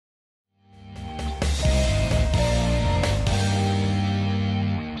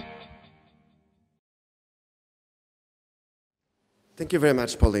Thank you very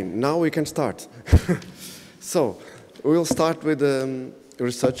much, Pauline. Now we can start. So, we'll start with the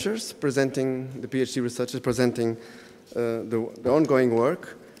researchers presenting, the PhD researchers presenting the ongoing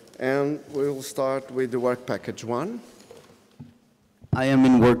work, and we'll start with the work package 1. I am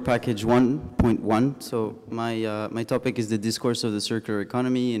in work package 1.1, so my topic is the discourse of the circular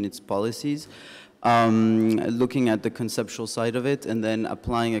economy and its policies, looking at the conceptual side of it and then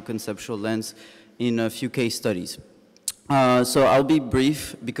applying a conceptual lens in a few case studies. So I'll be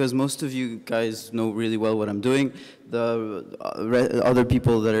brief because most of you guys know really well what I'm doing. The other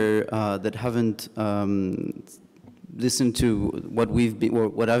people that are that haven't listened to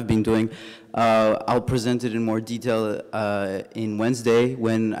what I've been doing, I'll present it in more detail in Wednesday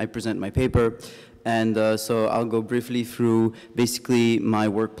when I present my paper. And so I'll go briefly through basically my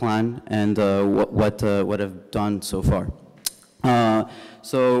work plan and what I've done so far.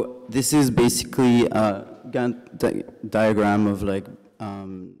 So this is basically a Gantt diagram of like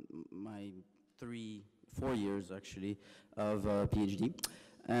my 4 years actually of PhD.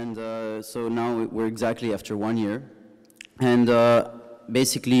 And so now we're exactly after 1 year. And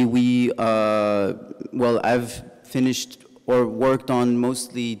basically well, I've finished or worked on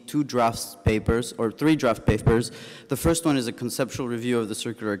mostly 2 draft papers or 3 draft papers. The first one is a conceptual review of the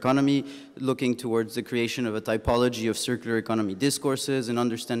circular economy, looking towards the creation of a typology of circular economy discourses and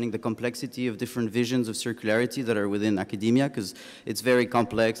understanding the complexity of different visions of circularity that are within academia, because it's very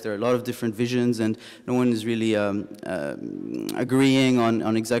complex. There are a lot of different visions and no one is really agreeing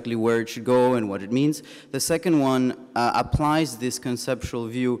on exactly where it should go and what it means. The second one applies this conceptual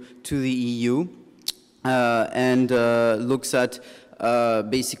view to the EU, and looks at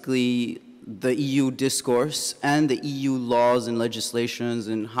basically the EU discourse and the EU laws and legislations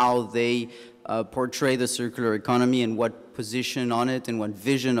and how they portray the circular economy and what position on it and what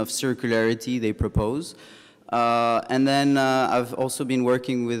vision of circularity they propose. And then I've also been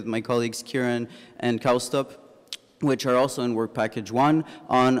working with my colleagues Kieran and Kaustop, which are also in work package 1,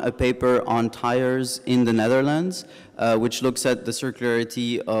 on a paper on tires in the Netherlands, which looks at the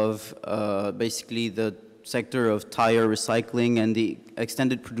circularity of basically the sector of tire recycling and the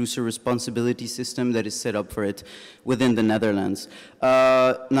extended producer responsibility system that is set up for it within the Netherlands.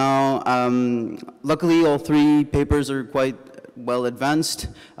 Now, luckily all 3 papers are quite well advanced.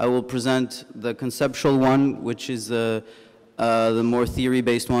 I will present the conceptual one, which is the more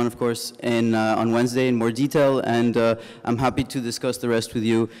theory-based one, of course, on Wednesday in more detail, and I'm happy to discuss the rest with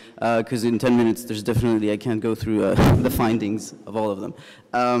you, because in 10 minutes, I can't go through the findings of all of them.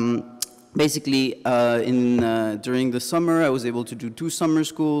 Basically, during the summer, I was able to do 2 summer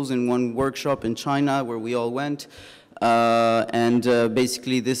schools and 1 workshop in China where we all went, and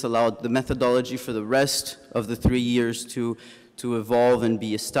basically this allowed the methodology for the rest of the 3 years to evolve and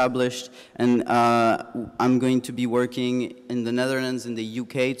be established. And I'm going to be working in the Netherlands and the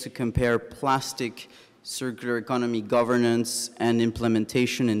UK to compare plastic circular economy governance and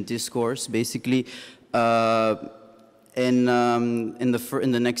implementation and discourse, basically, in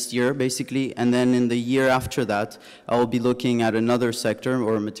the next year, basically. And then in the year after that, I will be looking at another sector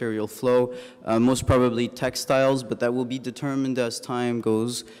or material flow, most probably textiles, but that will be determined as time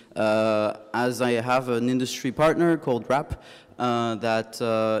goes, as I have an industry partner called RAP, that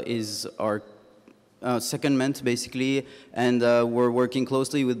is our secondment, basically, and we're working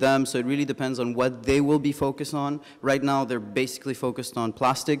closely with them, so it really depends on what they will be focused on. Right now, they're basically focused on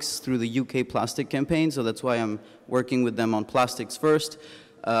plastics through the UK plastic campaign, so that's why I'm working with them on plastics first,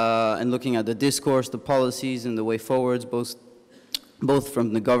 and looking at the discourse, the policies, and the way forwards, both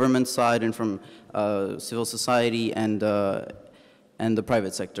from the government side and from civil society and the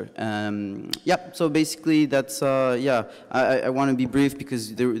private sector. Yeah, so basically that's, yeah, I want to be brief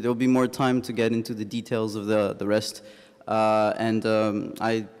because there'll be more time to get into the details of the rest. And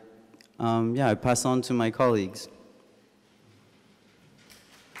yeah, I pass on to my colleagues.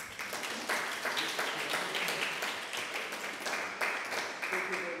 Thank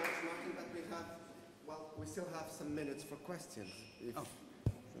you very much, Martin, but we still have some minutes for questions. Oh.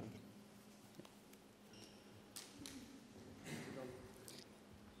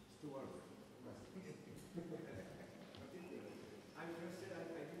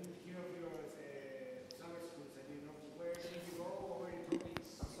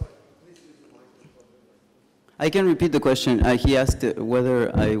 I can repeat the question. He asked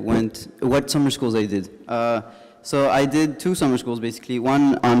whether I what summer schools I did. So I did 2 summer schools, basically.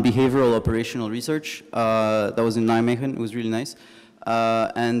 One on behavioral operational research, that was in Nijmegen. It was really nice.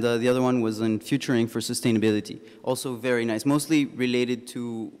 And the other one was in futuring for sustainability. Also very nice, mostly related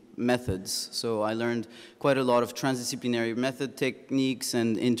to methods. So I learned quite a lot of transdisciplinary method techniques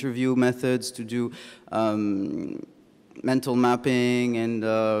and interview methods to do mental mapping and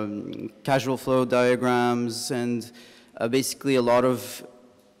causal flow diagrams and basically a lot of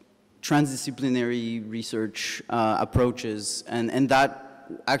transdisciplinary research approaches, and that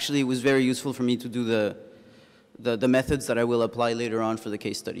actually was very useful for me to do the methods that I will apply later on for the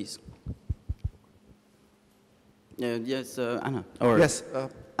case studies. Yes, Anna. Or yes,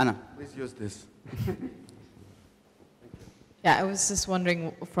 Anna. Please use this. Yeah, I was just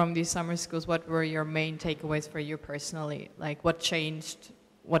wondering from these summer schools, what were your main takeaways for you personally? Like what changed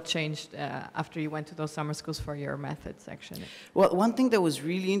after you went to those summer schools for your methods, actually? Well, one thing that was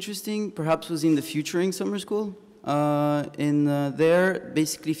really interesting perhaps was in the futuring summer school. There,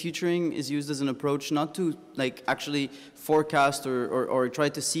 basically futuring is used as an approach not to like actually forecast or try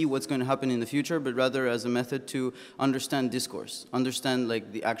to see what's going to happen in the future, but rather as a method to understand discourse, understand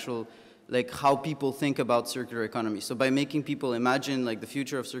like the actual, like how people think about circular economy. So by making people imagine like the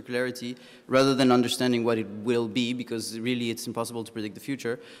future of circularity rather than understanding what it will be, because really it's impossible to predict the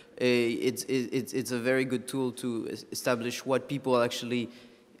future, it's a very good tool to establish what people actually,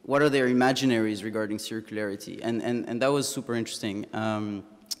 what are their imaginaries regarding circularity, and that was super interesting. And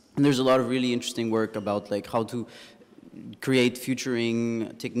there's a lot of really interesting work about like how to create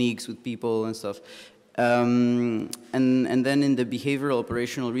futuring techniques with people and stuff. And then in the behavioral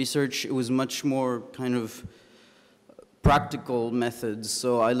operational research, it was much more kind of practical methods.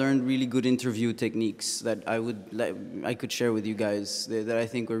 So I learned really good interview techniques that I could share with you guys that I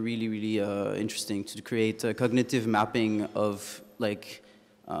think were really, really interesting to create a cognitive mapping of like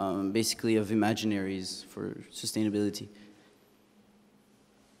basically of imaginaries for sustainability.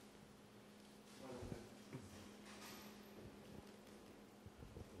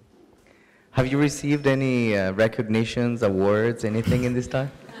 Have you received any recognitions, awards, anything in this time?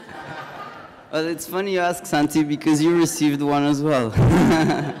 Well, it's funny you ask, Santi, because you received one as well.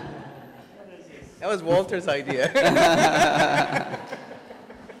 That was Walter's idea.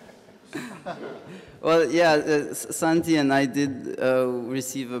 Well, yeah, Santi and I did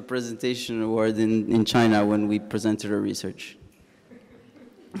receive a presentation award in China when we presented our research.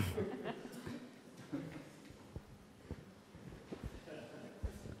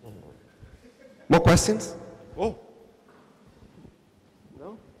 More questions? Oh.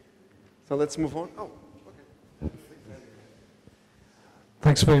 No? So let's move on. Oh, okay.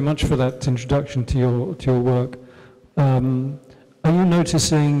 Thanks very much for that introduction to your work. Are you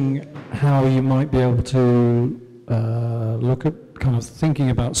noticing how you might be able to look at kind of thinking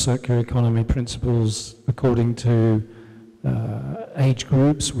about circular economy principles according to age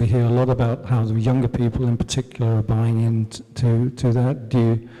groups? We hear a lot about how the younger people in particular are buying into that.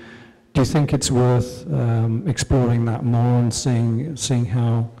 Do you think it's worth exploring that more and seeing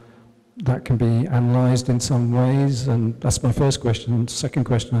how that can be analysed in some ways? And that's my first question. Second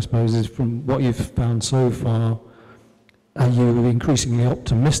question, I suppose, is from what you've found so far, are you increasingly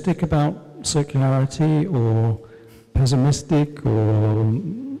optimistic about circularity or pessimistic or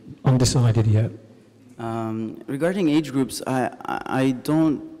undecided yet? Regarding age groups, I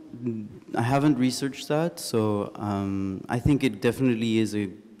haven't researched that, so I think it definitely is a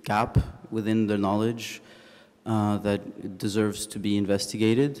gap within the knowledge that deserves to be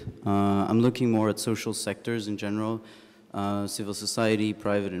investigated. I'm looking more at social sectors in general, civil society,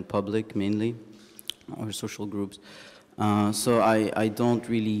 private and public mainly, or social groups. So I don't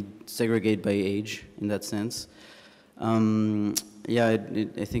really segregate by age in that sense. Yeah,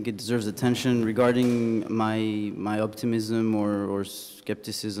 I think it deserves attention. Regarding my optimism or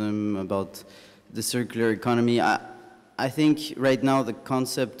skepticism about the circular economy, I think right now the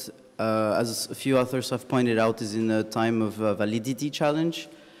concept, as a few authors have pointed out, is in a time of validity challenge.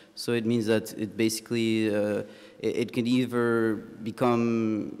 So it means that it basically, it can either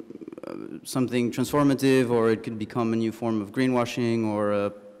become something transformative, or it could become a new form of greenwashing,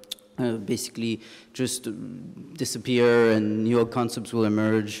 or basically just disappear and new concepts will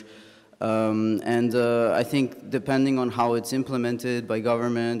emerge. I think depending on how it's implemented by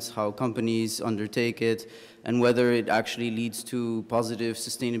governments, how companies undertake it, and whether it actually leads to positive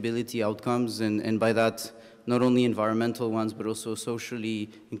sustainability outcomes, and by that, not only environmental ones, but also socially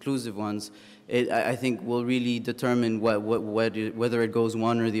inclusive ones, I think will really determine whether it goes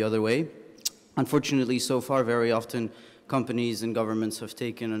one or the other way. Unfortunately, so far, very often, companies and governments have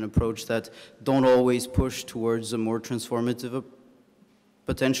taken an approach that don't always push towards a more transformative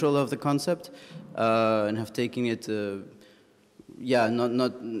potential of the concept, and have taken it, yeah,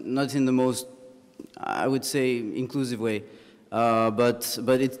 not in the most, I would say, inclusive way. But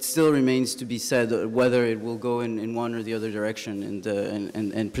it still remains to be said whether it will go in one or the other direction,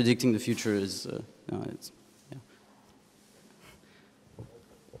 and predicting the future is, it's, yeah.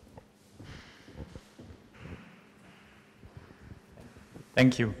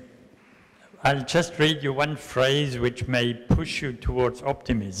 Thank you. I'll just read you one phrase which may push you towards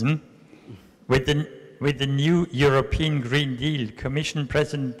optimism. With the new European Green Deal, Commission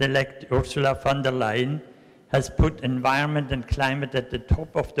President-elect Ursula von der Leyen has put environment and climate at the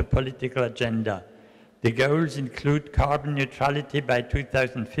top of the political agenda. The goals include carbon neutrality by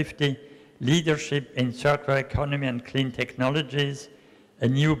 2050, leadership in circular economy and clean technologies, a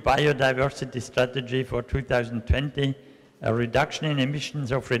new biodiversity strategy for 2020, a reduction in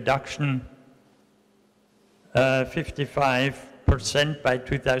emissions of 55% by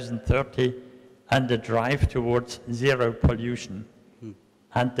 2030, and a drive towards zero pollution.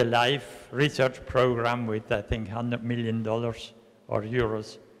 And the LIFE research program with, I think, $100 million or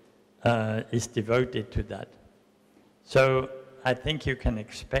euros is devoted to that. So I think you can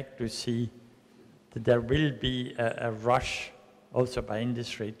expect to see that there will be a rush also by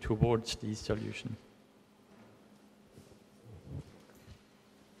industry towards these solutions.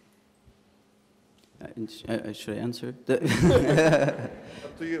 Should I answer? Up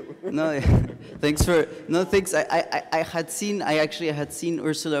to you. No, thanks for, no, thanks. I actually had seen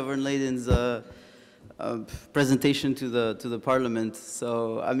Ursula von der Leyen's presentation to the Parliament.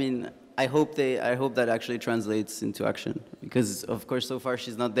 So, I mean, I hope that actually translates into action, because of course so far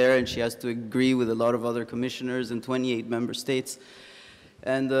she's not there and she has to agree with a lot of other commissioners in 28 member states.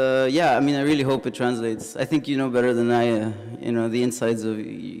 And yeah, I mean, I really hope it translates. I think you know better than I, you know, the insides of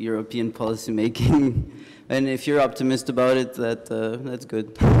European policy making. And if you're optimistic about it, that's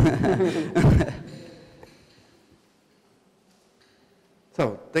good.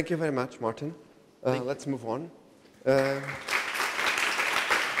 So, thank you very much, Martin. Let's move on. The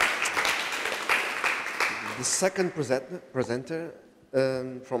second presenter,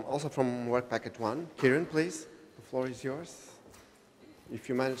 also from Work Packet 1, Kieran, please. The floor is yours. If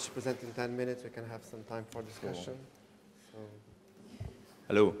you manage to present in 10 minutes, we can have some time for discussion. So.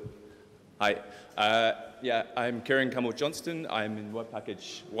 Hello. Hi. Yeah, I'm Kieran Campbell-Johnston. I'm in Work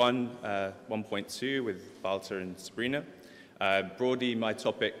Package 1, 1.2 with Walter and Sabrina. Broadly, my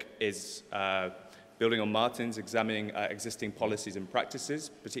topic is building on Martin's, examining existing policies and practices,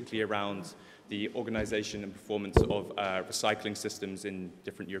 particularly around the organization and performance of recycling systems in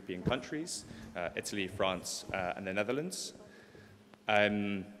different European countries, Italy, France, and the Netherlands.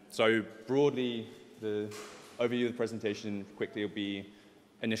 So broadly, the overview of the presentation quickly will be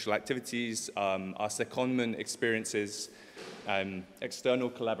initial activities, our secondment experiences, external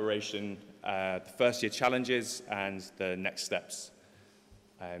collaboration, the first year challenges, and the next steps.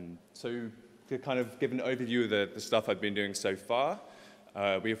 So to kind of give an overview of the stuff I've been doing so far,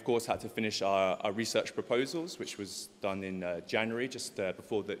 we of course had to finish our research proposals, which was done in January, just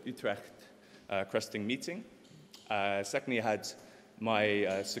before the Utrecht Cresting meeting. Secondly, I had my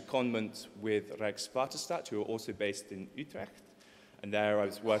secondment with Rijkswaterstaat, who are also based in Utrecht. And there I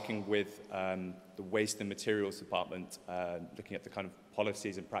was working with the Waste and Materials Department, looking at the kind of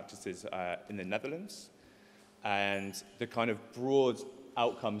policies and practices in the Netherlands. And the kind of broad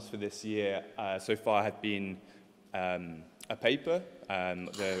outcomes for this year so far have been a paper, a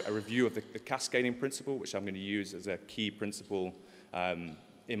review of the cascading principle, which I'm going to use as a key principle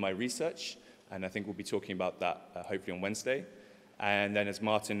in my research. And I think we'll be talking about that hopefully on Wednesday. And then, as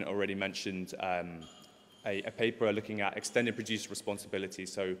Martin already mentioned, a paper looking at extended producer responsibility.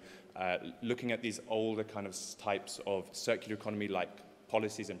 So looking at these older kind of types of circular economy-like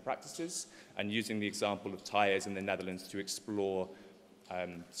policies and practices, and using the example of tires in the Netherlands to explore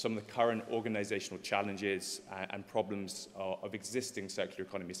some of the current organizational challenges and problems of existing circular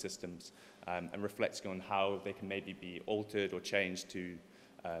economy systems, and reflecting on how they can maybe be altered or changed to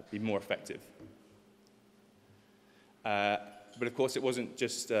be more effective. But of course, it wasn't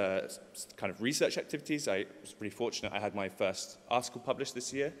just kind of research activities. I was pretty fortunate. I had my first article published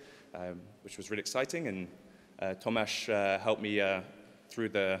this year, which was really exciting. And Tomasz helped me through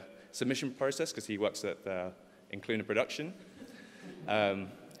the submission process because he works at Including Production.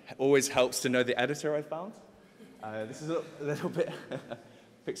 Always helps to know the editor, I found. This is a little bit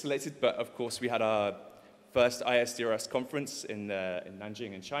pixelated, but of course, we had our first ISDRS conference in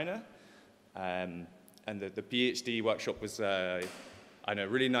Nanjing in China. And the PhD workshop was, I know, a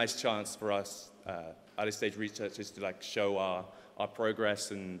really nice chance for us early stage researchers to like show our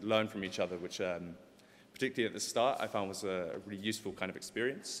progress and learn from each other, which particularly at the start I found was a really useful kind of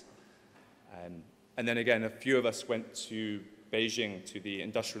experience. And then again, a few of us went to Beijing to the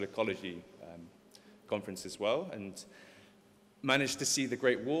Industrial Ecology conference as well, and managed to see the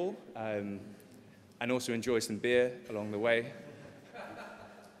Great Wall and also enjoy some beer along the way.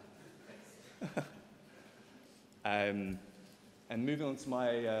 And moving on to my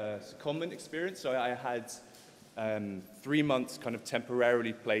secondment experience, so I had 3 months kind of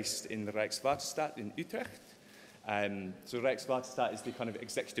temporarily placed in the Rijkswaterstaat in Utrecht. So Rijkswaterstaat is the kind of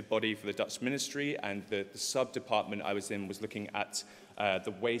executive body for the Dutch ministry, and the sub-department I was in was looking at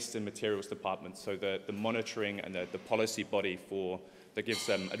the waste and materials department, so the monitoring and the policy body that gives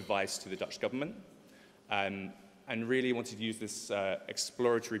advice to the Dutch government. And really wanted to use this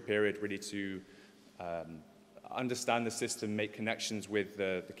exploratory period really to understand the system, make connections with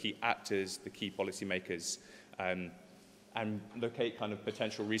the key actors, the key policymakers, and locate kind of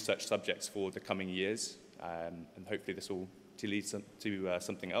potential research subjects for the coming years. And hopefully this will lead to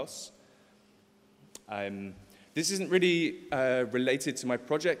something else. This isn't really related to my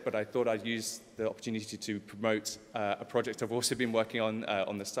project, but I thought I'd use the opportunity to promote a project I've also been working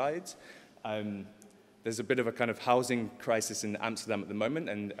on the side. There's a bit of a kind of housing crisis in Amsterdam at the moment,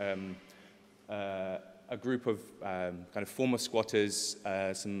 and a group of kind of former squatters,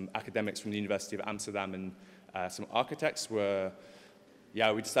 some academics from the University of Amsterdam, and some architects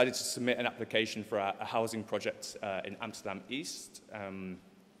we decided to submit an application for a housing project in Amsterdam East.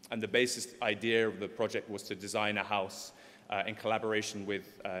 And the basic idea of the project was to design a house in collaboration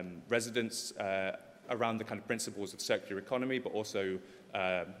with residents around the kind of principles of circular economy, but also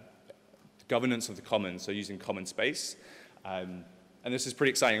governance of the commons, so using common space. And this is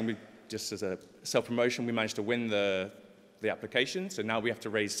pretty exciting. We, just as a self-promotion, we managed to win the application. So now we have to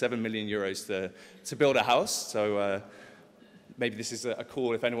raise 7 million euros to build a house. So maybe this is a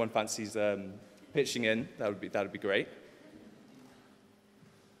call if anyone fancies pitching in. That would be great.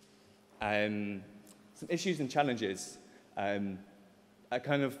 Some issues and challenges. I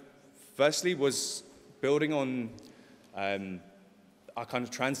kind of firstly was building on our kind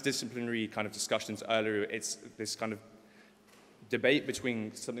of transdisciplinary kind of discussions earlier. It's this kind of debate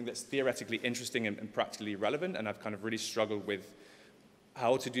between something that's theoretically interesting and practically relevant, and I've kind of really struggled with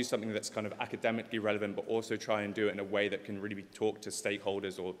how to do something that's kind of academically relevant, but also try and do it in a way that can really talk to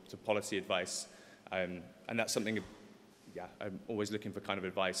stakeholders or to policy advice. And that's something, I'm always looking for kind of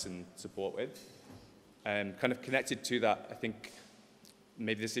advice and support with. And kind of connected to that, I think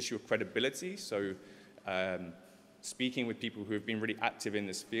maybe this issue of credibility. So speaking with people who have been really active in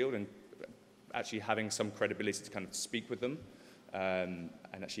this field and actually having some credibility to kind of speak with them and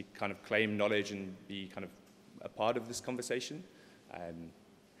actually kind of claim knowledge and be kind of a part of this conversation. And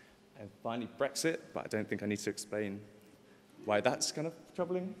finally, Brexit, but I don't think I need to explain why that's kind of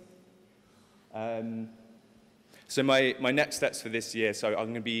troubling. So my next steps for this year, so I'm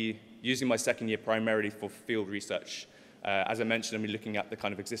going to be using my second year primarily for field research. As I mentioned, I'm looking at the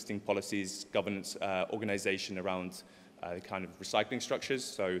kind of existing policies, governance, organization around the kind of recycling structures.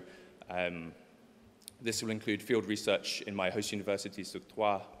 So this will include field research in my host universities of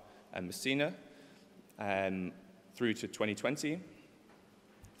Troyes and Messina through to 2020.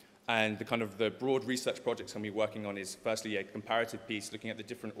 And the kind of the broad research projects I'm going to be working on is firstly a comparative piece looking at the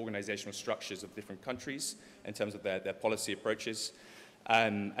different organizational structures of different countries in terms of their policy approaches.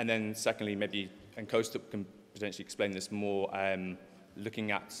 And then secondly, maybe, and Kostup can potentially explain this more,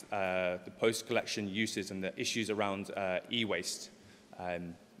 looking at the post-collection uses and the issues around e-waste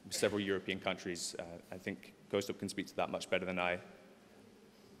in several European countries. I think Kostup can speak to that much better than I.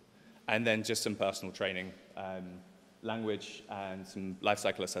 And then just some personal training. Language and some life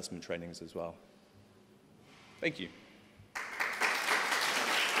cycle assessment trainings as well. Thank you.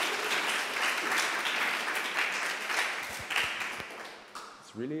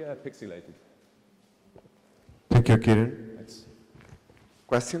 It's really pixelated. Thank you, Kieran. Thanks.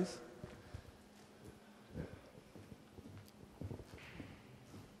 Questions?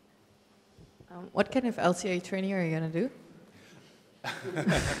 What kind of LCA training are you going to do?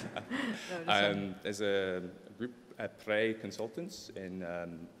 There's a group at Parte consultants in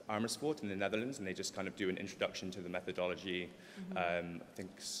Amersfoort in the Netherlands, and they just kind of do an introduction to the methodology. I think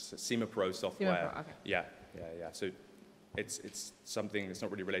SEMA Pro software. SEMA Pro, okay. Yeah. So it's something that's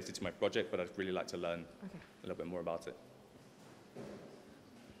not really related to my project, but I'd really like to learn a little bit more about it.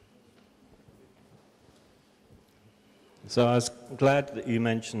 So I was glad that you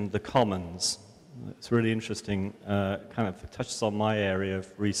mentioned the commons. It's really interesting, kind of touches on my area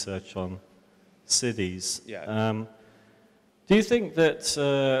of research on cities. Yeah. Do you think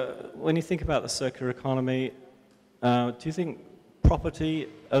that when you think about the circular economy, do you think property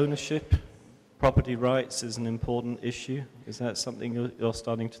ownership, property rights is an important issue? Is that something you're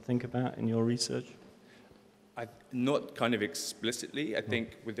starting to think about in your research? Not kind of explicitly. I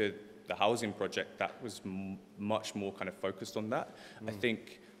think with the housing project, that was much more kind of focused on that. I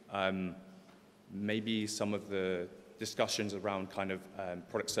think maybe some of the discussions around kind of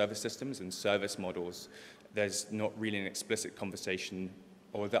product service systems and service models, there's not really an explicit conversation,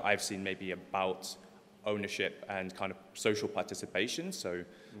 or that I've seen maybe about ownership and kind of social participation. So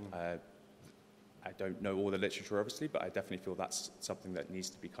I don't know all the literature, obviously, but I definitely feel that's something that needs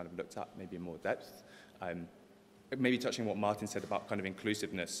to be kind of looked at, maybe in more depth. Maybe touching what Martin said about kind of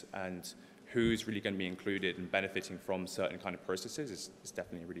inclusiveness and who's really going to be included and benefiting from certain kind of processes is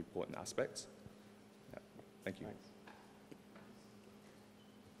definitely a really important aspect. Yeah. Thank you. Thanks.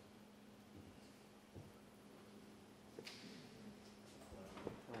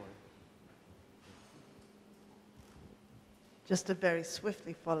 Just to very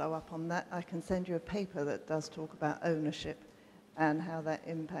swiftly follow up on that, I can send you a paper that does talk about ownership and how that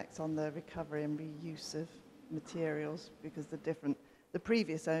impacts on the recovery and reuse of materials, because the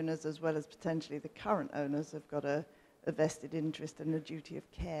previous owners as well as potentially the current owners have got a vested interest and a duty of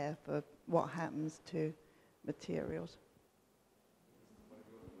care for what happens to materials.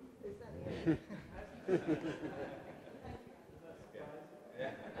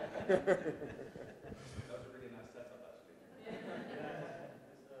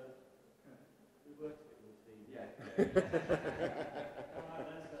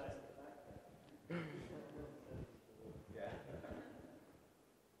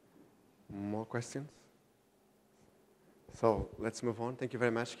 More questions? So let's move on. Thank you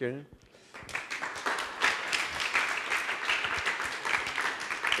very much, Kieran.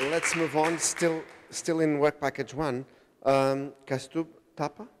 Let's move on, still in work package 1. Kastub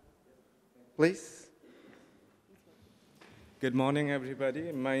Tapa, please. Good morning,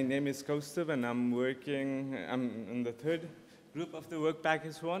 everybody. My name is Kaustubh, and I'm in the third group of the work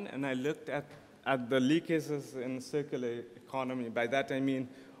package 1, and I looked at the leakages in circular economy. By that, I mean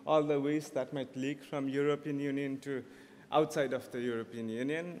all the waste that might leak from European Union to outside of the European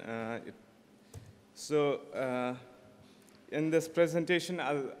Union. In this presentation,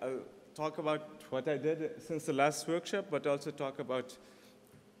 I'll talk about what I did since the last workshop, but also talk about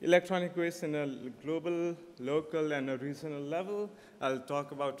electronic waste in a global, local, and a regional level. I'll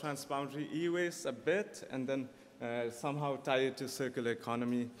talk about transboundary e-waste a bit, and then somehow tie it to circular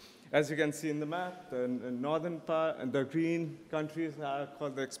economy. As you can see in the map, the northern part, and the green countries are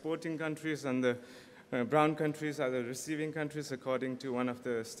called the exporting countries, and the brown countries are the receiving countries, according to one of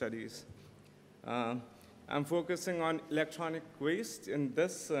the studies. I'm focusing on electronic waste in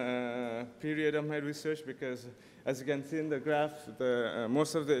this period of my research because, as you can see in the graph,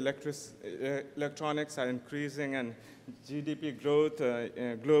 most of the electronics are increasing, and GDP growth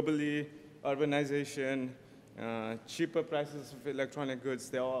globally, urbanization, cheaper prices of electronic goods,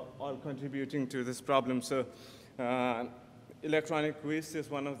 they're all contributing to this problem. So electronic waste is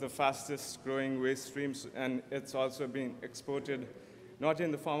one of the fastest growing waste streams, and it's also being exported not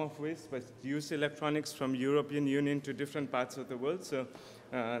in the form of waste, but used electronics from European Union to different parts of the world. So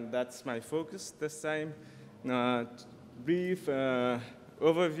that's my focus this time. Brief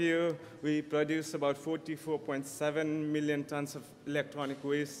overview, we produced about 44.7 million tons of electronic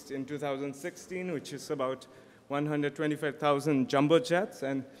waste in 2016, which is about 125,000 jumbo jets.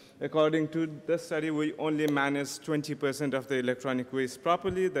 And according to this study, we only managed 20% of the electronic waste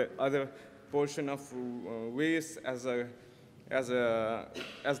properly. The other portion of waste as the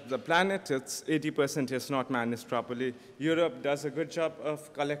planet, it's 80% is not managed properly. Europe does a good job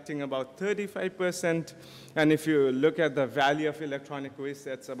of collecting about 35%. And if you look at the value of electronic waste,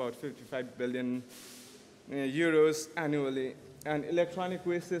 that's about 55 billion euros annually. And electronic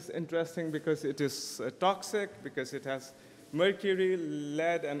waste is interesting because it is toxic, because it has mercury,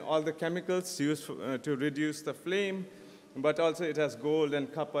 lead, and all the chemicals used to reduce the flame. But also it has gold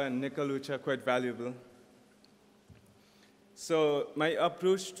and copper and nickel, which are quite valuable. So my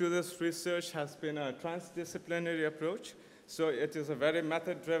approach to this research has been a transdisciplinary approach. So it is a very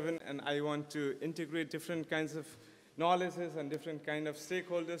method-driven, and I want to integrate different kinds of knowledges and different kind of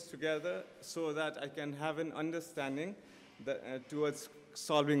stakeholders together so that I can have an understanding that, towards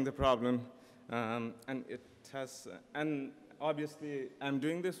solving the problem. And obviously, I'm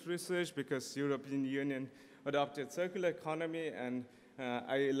doing this research because European Union adopted circular economy, and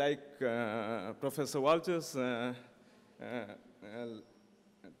I like Professor Walter's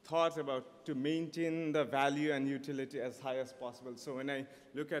thought about to maintain the value and utility as high as possible. So when I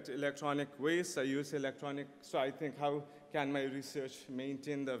look at electronic waste, I use electronic, so I think how can my research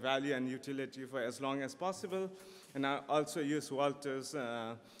maintain the value and utility for as long as possible? And I also use Walter's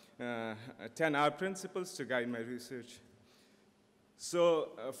 10R principles to guide my research. So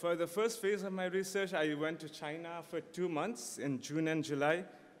for the first phase of my research, I went to China for 2 months in June and July.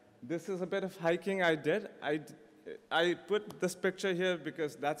 This is a bit of hiking I did. I put this picture here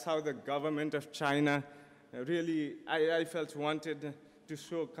because that's how the government of China really, I felt wanted to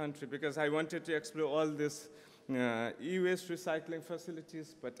show country, because I wanted to explore all these e-waste recycling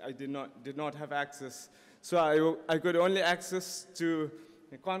facilities, but I did not have access. So I could only access to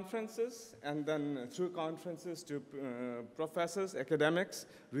conferences, and then through conferences to professors, academics,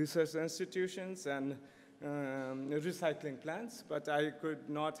 research institutions, and recycling plants, but I could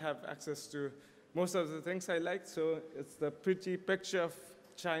not have access to most of the things I liked. So it's the pretty picture of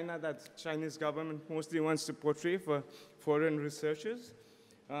China that Chinese government mostly wants to portray for foreign researchers.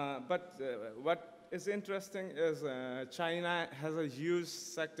 But what is interesting is China has a huge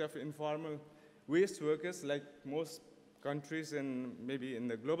sector of informal waste workers, like most countries maybe in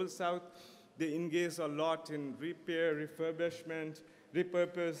the global south. They engage a lot in repair, refurbishment,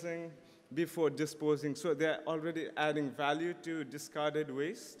 repurposing before disposing. So they're already adding value to discarded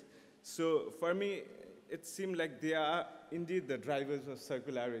waste. So for me, it seemed like they are indeed the drivers of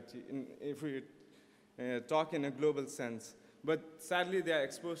circularity, if we talk in a global sense. But sadly, they are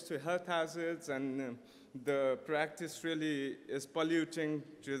exposed to health hazards, and the practice really is polluting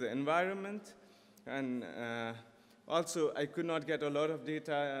to the environment. And also, I could not get a lot of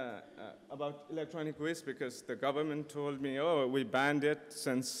data about electronic waste because the government told me, oh, we banned it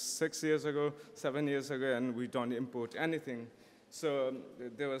since 6 years ago, 7 years ago, and we don't import anything. So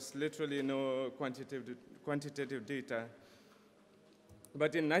there was literally no quantitative data.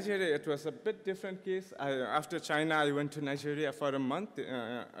 But in Nigeria, it was a bit different case. After China, I went to Nigeria for a month,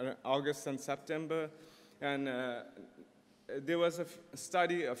 August and September. And there was a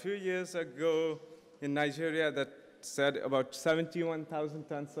study a few years ago in Nigeria that said about 71,000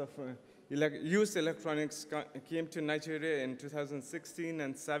 tons of used electronics came to Nigeria in 2016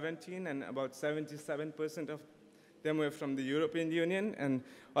 and 17, and about 77% of them were from the European Union, and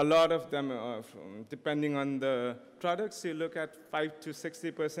a lot of them, depending on the products you look at, 5 to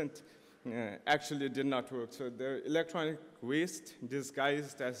 60% actually did not work. So the electronic waste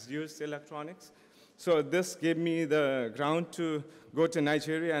disguised as used electronics. So this gave me the ground to go to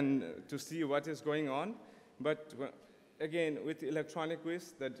Nigeria and to see what is going on. But again, with electronic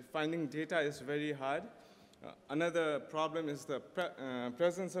waste, finding data is very hard. Another problem is the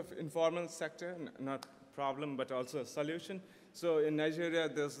presence of informal sector, not problem, but also a solution. So in Nigeria,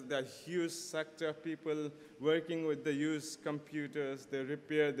 there's the huge sector of people working with the used computers. They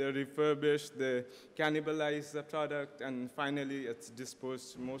repair, they refurbish, they cannibalize the product, and finally it's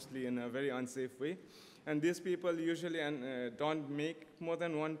disposed mostly in a very unsafe way. And these people usually don't make more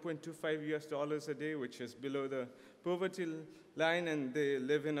than $1.25 US a day, which is below the poverty line, and they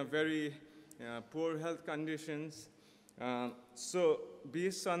live in a very poor health conditions. So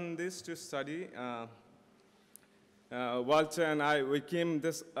based on this to study, Walter and I, we came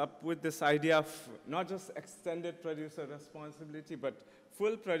up with this idea of not just extended producer responsibility, but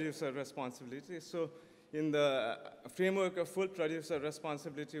full producer responsibility. So in the framework of full producer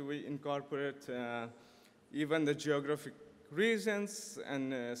responsibility, we incorporate even the geographic regions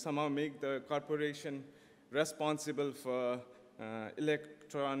and somehow make the corporation responsible for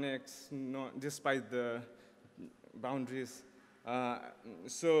electronics, despite the boundaries.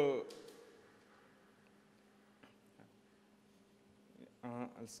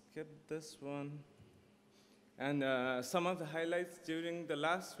 I'll skip this one. And some of the highlights during the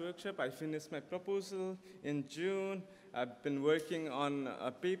last workshop, I finished my proposal in June. I've been working on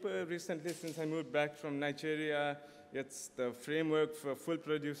a paper recently since I moved back from Nigeria. It's the framework for full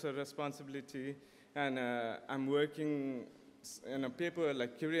producer responsibility. And I'm working in a paper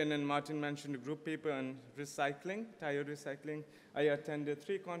like Kurian and Martin mentioned, a group paper on recycling, tire recycling. I attended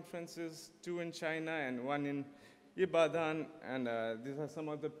 3 conferences, 2 in China and 1 in Ibadan, and these are some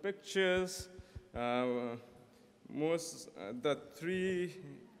of the pictures. The 3,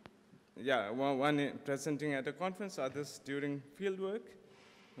 one presenting at a conference, others during field work.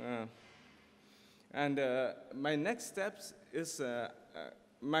 And my next steps is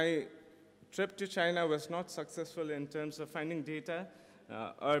my trip to China was not successful in terms of finding data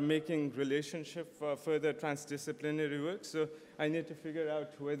or making relationship for further transdisciplinary work. So I need to figure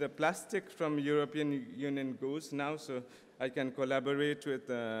out where the plastic from European Union goes now, so I can collaborate with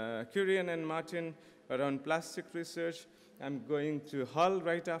Kurian and Martin around plastic research. I'm going to Hull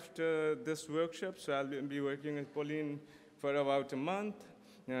right after this workshop, so I'll be working with Pauline for about a month.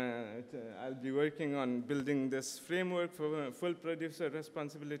 I'll be working on building this framework for full producer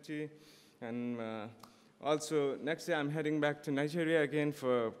responsibility. And also, next year I'm heading back to Nigeria again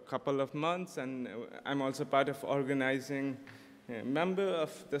for a couple of months, and I'm also part of organizing a member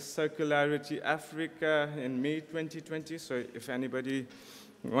of the Circularity Africa in May 2020. So if anybody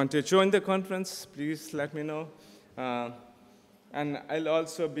wants to join the conference, please let me know. And I'll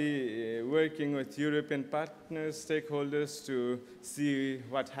also be working with European partners, stakeholders, to see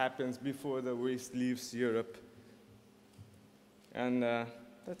what happens before the waste leaves Europe. And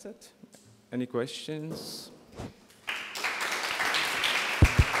that's it. Any questions?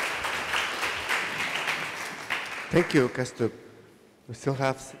 Thank you, Kastup. We still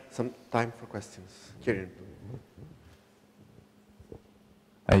have some time for questions. Kirin.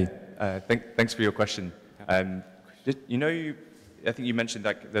 Hey, thanks for your question. You know, I think you mentioned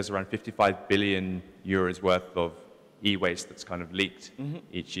that there's around 55 billion euros worth of e-waste that's kind of leaked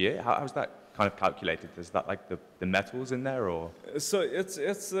each year. How's that kind of calculated? Is that like the metals in there, or? So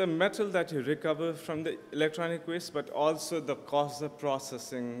it's the metal that you recover from the electronic waste, but also the cost of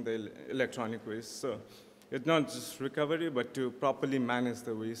processing the electronic waste. So it's not just recovery, but to properly manage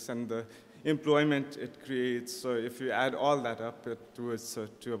the waste and the employment it creates. So if you add all that up, it was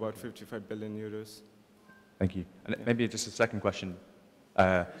to about 55 billion euros. Thank you. And maybe just a second question.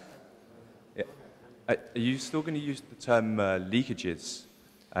 Are you still going to use the term leakages?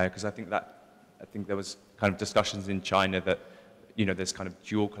 Because I think there was kind of discussions in China that, you know, there's kind of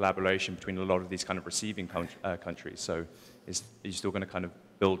dual collaboration between a lot of these kind of receiving countries. So are you still going to kind of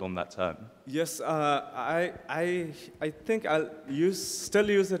build on that term? Yes, I think I'll still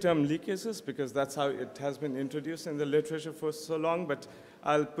use the term leakages because that's how it has been introduced in the literature for so long, but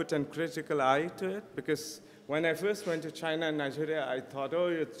I'll put a critical eye to it because when I first went to China and Nigeria, I thought, oh,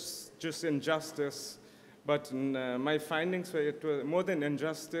 it's just injustice. But my findings were it was more than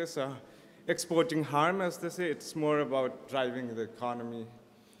injustice, exporting harm, as they say. It's more about driving the economy.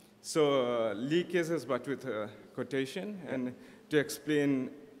 So leakages, but with a quotation, and to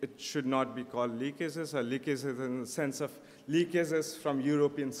explain it should not be called leakages, or leakages in the sense of leakages from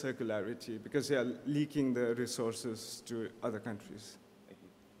European circularity, because they are leaking the resources to other countries.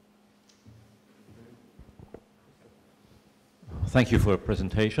 Thank you for your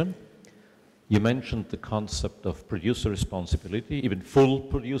presentation. You mentioned the concept of producer responsibility, even full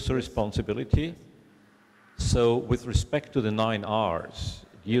producer responsibility. So with respect to the 9 Rs,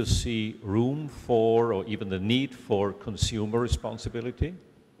 do you see room for, or even the need for, consumer responsibility?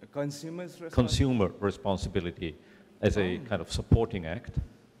 Consumer responsibility as a kind of supporting act?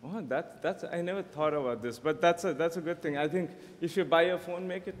 Oh, I never thought about this, but that's a good thing. I think if you buy a phone,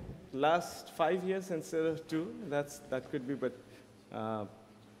 make it last 5 years instead of 2. That could be, but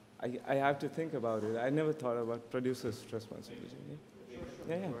I have to think about it. I never thought about producer's responsibility.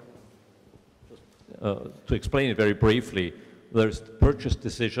 Yeah. To explain it very briefly, there's the purchase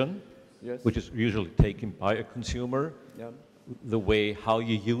decision, yes, which is usually taken by a consumer. Yeah. The way how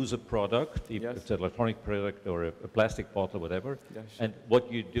you use a product, if yes, it's an electronic product or a plastic bottle or whatever, yeah, sure, and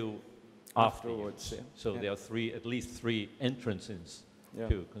what you do afterwards. Yeah. So yeah, there are at least three entrances yeah,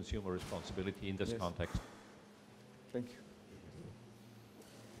 to consumer responsibility in this yes, context. Thank you.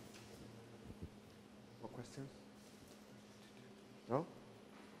 More questions? No?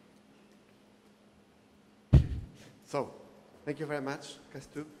 So, thank you very much,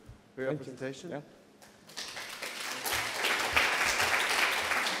 Kastup, for your presentation. Yeah.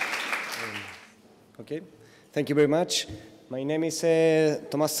 Okay, thank you very much. My name is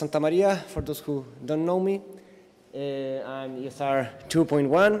Tomás Santamaria, for those who don't know me. I'm ESR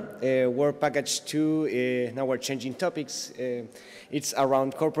 2.1, Work Package 2, now we're changing topics. It's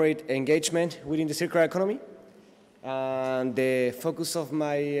around corporate engagement within the circular economy. And the focus of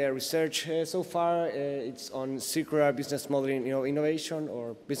my research so far, it's on circular business model innovation,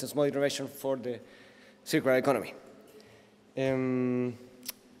 or business model innovation for the circular economy.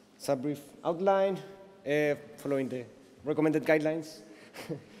 It's a brief outline, following the recommended guidelines.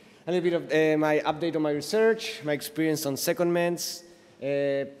 A little bit of my update on my research, my experience on secondments,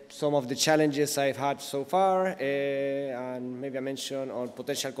 some of the challenges I've had so far, and maybe I mention on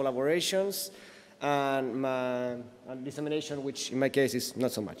potential collaborations, and dissemination, which in my case is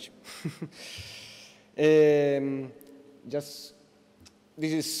not so much.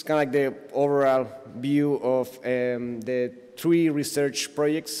 This is kind of like the overall view of the 3 research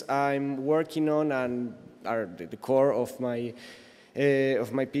projects I'm working on and are the core of my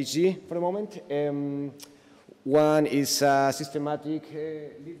PhD for the moment. One is a systematic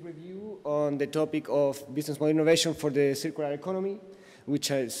lead review on the topic of business model innovation for the circular economy, which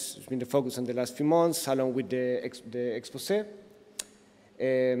has been the focus in the last few months, along with the exposé.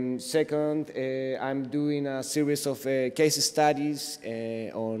 Second, I'm doing a series of case studies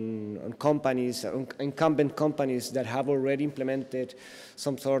on companies, incumbent companies that have already implemented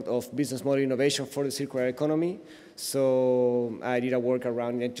some sort of business model innovation for the circular economy. So I did a work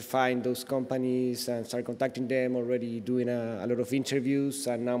around identifying those companies and start contacting them, already doing a lot of interviews,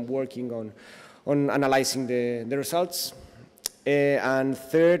 and I'm working on analyzing the results. And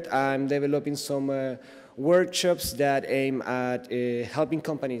third, I'm developing some workshops that aim at helping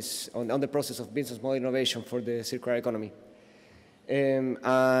companies on the process of business model innovation for the circular economy. And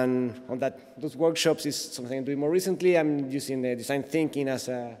on those workshops is something I'm doing more recently. I'm using design thinking as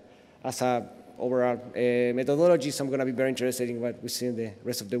a overall methodology, so I'm going to be very interested in what we see in the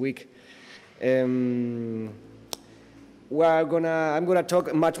rest of the week. I'm gonna talk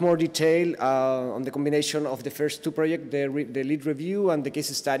in much more detail on the combination of the first two projects, the lead review and the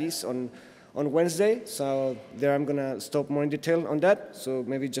case studies on Wednesday. So there I'm gonna stop more in detail on that. So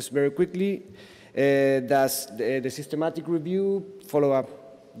maybe just very quickly, that's the systematic review, follow up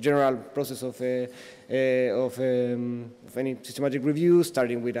general process of any systematic review,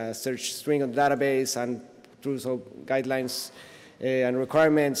 starting with a search string on the database and through some guidelines and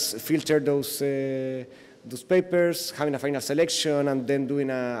requirements, filter those papers, having a final selection, and then doing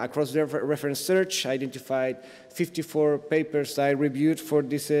a cross-reference search. I identified 54 papers I reviewed for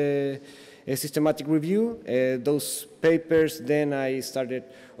this systematic review. Those papers, then I started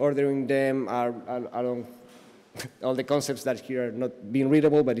ordering them along all the concepts that here are not being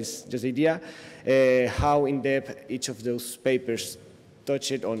readable, but it's just the idea, how in-depth each of those papers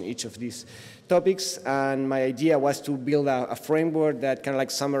touched on each of these topics. And my idea was to build a framework that kind of like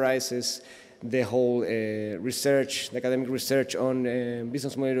summarizes the whole research, the academic research on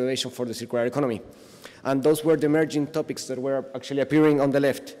business model innovation for the circular economy. And those were the emerging topics that were actually appearing on the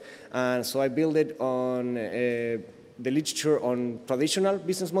left. And so I built it on the literature on traditional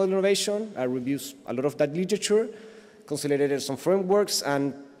business model innovation. I reviewed a lot of that literature, consolidated some frameworks,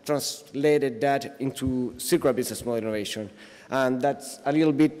 and translated that into circular business model innovation. And that's a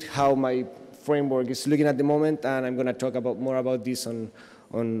little bit how my framework is looking at the moment, and I'm going to talk more about this on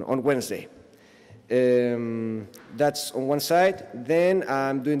Wednesday. That's on one side. Then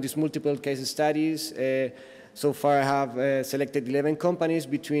I'm doing these multiple case studies. So far I have selected 11 companies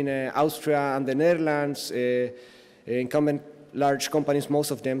between Austria and the Netherlands, incumbent large companies,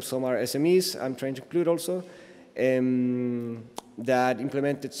 most of them, some are SMEs, I'm trying to include also, that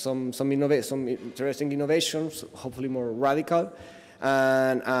implemented some interesting innovations, hopefully more radical.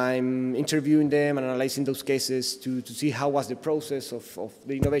 And I'm interviewing them and analyzing those cases to see how was the process of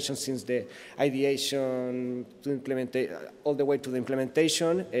the innovation since the ideation to all the way to the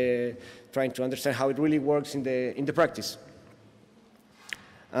implementation, trying to understand how it really works in the practice.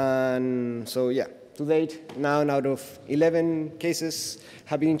 And so yeah, to date, 9 out of 11 cases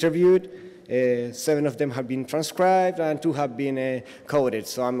have been interviewed, 7 of them have been transcribed, and 2 have been coded.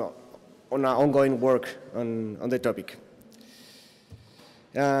 So I'm on ongoing work on the topic.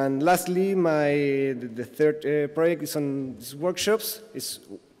 And lastly, the third project is on these workshops. It's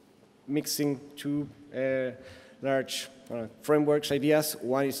mixing 2 large frameworks, ideas.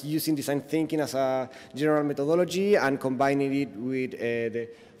 One is using design thinking as a general methodology and combining it with the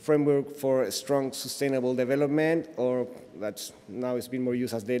framework for strong sustainable development, or that's now it's been more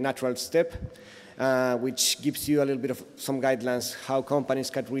used as the natural step, which gives you a little bit of some guidelines how companies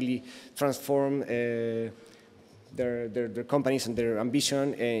can really transform their companies and their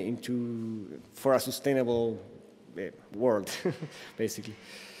ambition for a sustainable world, basically.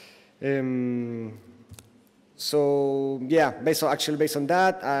 So yeah, based on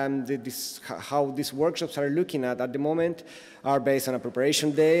that, how these workshops are looking at the moment are based on a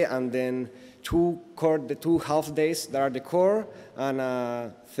preparation day, and then the 2 half days that are the core, and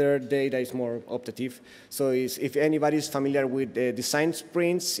a third day that is more optative. So if anybody is familiar with design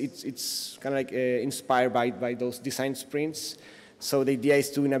sprints, it's kind of like inspired by those design sprints. So the idea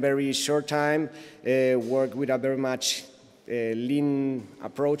is to, in a very short time, work with a very much lean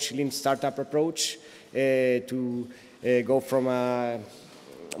approach, lean startup approach, to go from a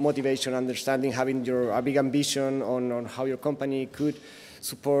motivation, understanding, having a big ambition on how your company could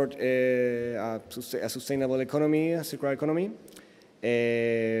support a sustainable economy, a circular economy,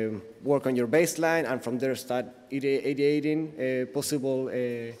 work on your baseline, and from there start ideating possible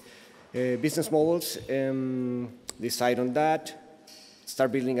business models, decide on that,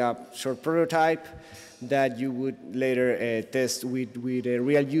 start building a short prototype that you would later test with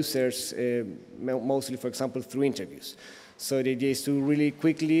real users, mostly, for example, through interviews. So the idea is to really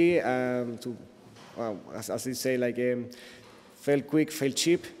quickly, as they say, like fail quick, fail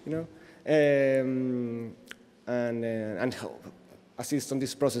cheap, you know, and assist on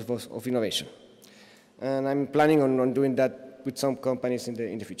this process of innovation. And I'm planning on doing that with some companies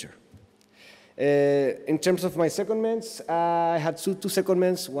in the future. In terms of my secondments, I had two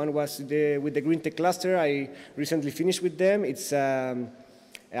secondments. One was with the Green Tech cluster. I recently finished with them. It's a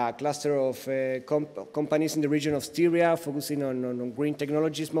cluster of companies in the region of Styria, focusing on green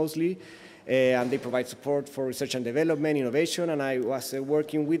technologies mostly. And they provide support for research and development, innovation, and I was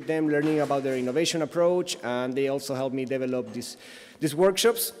working with them, learning about their innovation approach, and they also helped me develop these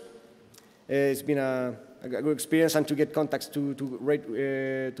workshops. It's been a a good experience and to get contacts to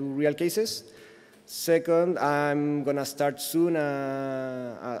real cases. Second, I'm going to start soon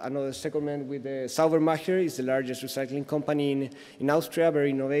another secondment with Saubermacher. It's the largest recycling company in Austria,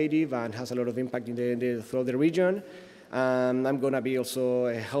 very innovative and has a lot of impact throughout the region. I'm going to be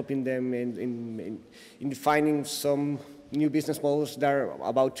also helping them in defining some new business models they're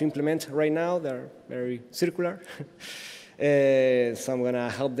about to implement right now. They're very circular. So I'm going to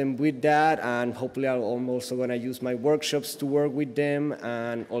help them with that, and hopefully I'm also going to use my workshops to work with them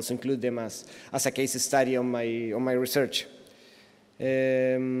and also include them as a case study on my research.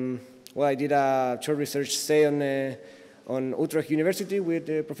 Well, I did a short research stay on Utrecht University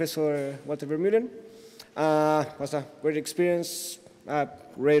with Professor Walter Vermeulen. It was a great experience, a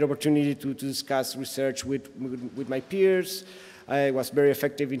great opportunity to discuss research with my peers. I was very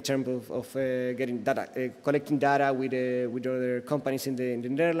effective in terms of getting data, collecting data with other companies in the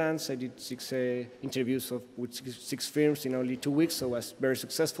Netherlands. I did 6 interviews with six firms in only 2 weeks, so I was very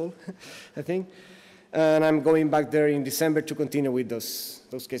successful, I think. And I'm going back there in December to continue with those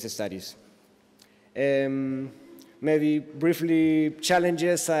case studies. Maybe briefly,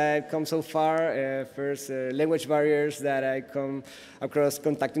 challenges I've come so far. First, language barriers that I come across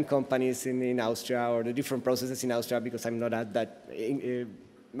contacting companies in Austria, or the different processes in Austria, because I'm not at that.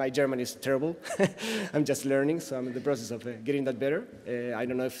 My German is terrible. I'm just learning, so I'm in the process of getting that better. I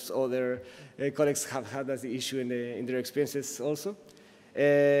don't know if other colleagues have had that issue in their experiences also.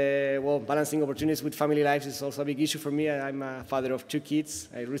 Well, balancing opportunities with family life is also a big issue for me. I'm a father of 2 kids.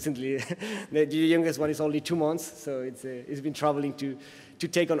 I recently, the youngest one is only 2 months, so it's been troubling to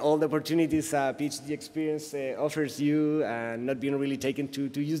take on all the opportunities a PhD experience offers you, and not being really taken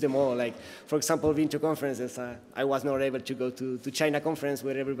to use them all. Like, for example, being to conferences, I was not able to go to China conference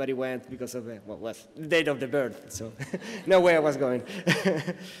where everybody went because of what was the date of the birth, so no way I was going.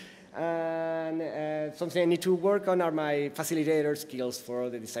 And something I need to work on are my facilitator skills for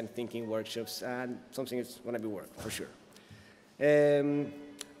the design thinking workshops, and something is going to be work for sure.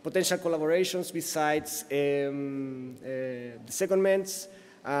 Potential collaborations besides the secondments.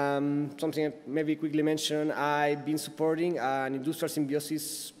 Something I maybe quickly mention, I've been supporting an industrial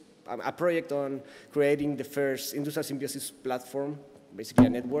symbiosis, a project on creating the first industrial symbiosis platform, basically a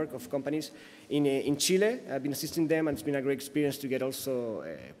network of companies in Chile. I've been assisting them, and it's been a great experience to get also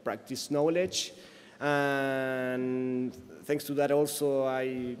practice knowledge. And thanks to that also,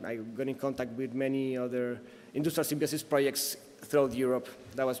 I got in contact with many other industrial symbiosis projects throughout Europe.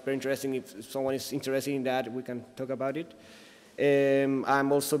 That was very interesting. If someone is interested in that, we can talk about it.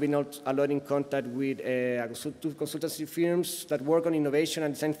 I'm also been a lot in contact with 2 consultancy firms that work on innovation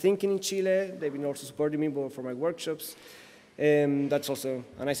and design thinking in Chile. They've been also supporting me for my workshops. That's also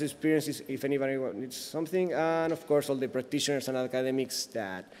a nice experience if anybody needs something. And of course, all the practitioners and academics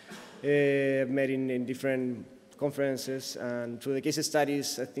that I've met in different conferences. And through the case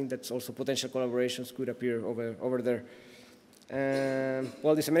studies, I think that's also potential collaborations could appear over there.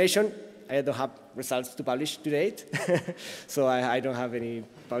 Well, dissemination, I don't have results to publish to date. So I don't have any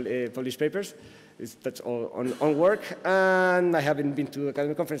published papers. That's all on work. And I haven't been to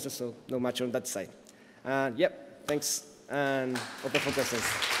academic conferences, so not much on that side. Yep, thanks. And open for questions.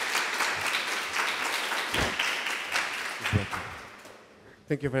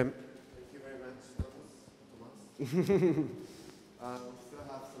 Thank you very much, Thomas. We still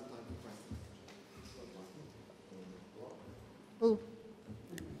have some time for questions. Ooh.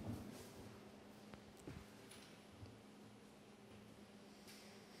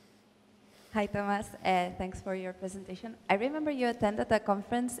 Hi, Thomas. Thanks for your presentation. I remember you attended a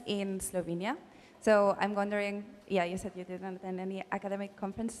conference in Slovenia. So I'm wondering, yeah, you said you didn't attend any academic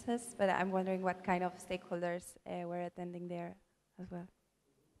conferences, but I'm wondering what kind of stakeholders were attending there as well.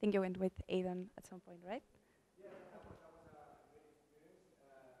 I think you went with Aidan at some point, right? Yeah, that was a great experience.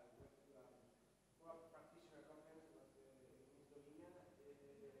 Went to a practitioner conference in Slovenia.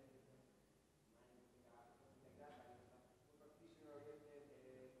 Something like that. I was a practitioner-oriented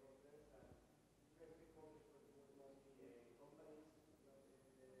conference, and different stakeholders were mostly companies.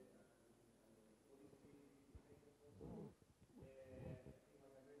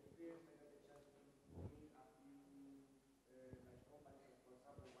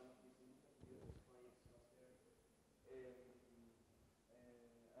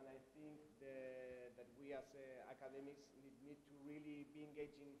 And I think that we as academics need to really be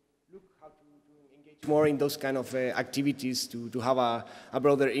engaging, look how to engage more in those kind of activities to have a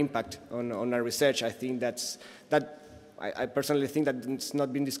broader impact on our research. I think I personally think that it's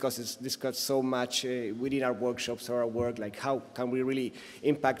not been discussed so much within our workshops or our work, like how can we really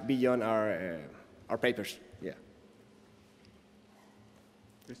impact beyond our papers. Yeah.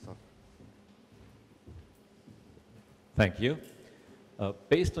 Christoph. Thank you.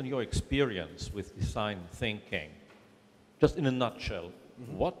 Based on your experience with design thinking, just in a nutshell,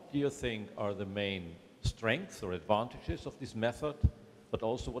 what do you think are the main strengths or advantages of this method, but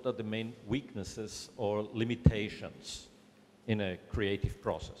also what are the main weaknesses or limitations in a creative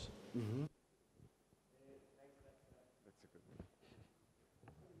process? Mm-hmm.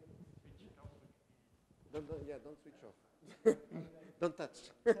 Don't switch off. Don't touch.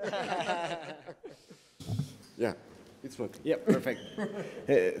 Yeah, it's working. Yeah, perfect.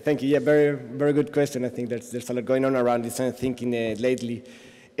 Thank you. Yeah, very good question. I think there's a lot going on around design thinking lately.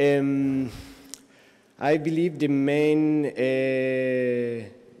 I believe the main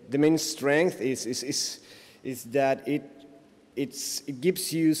strength is that it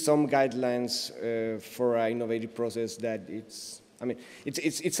gives you some guidelines for an innovative process that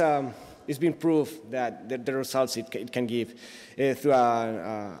it's been proved that the results it can give through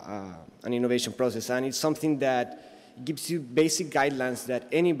an innovation process, and it's something that gives you basic guidelines that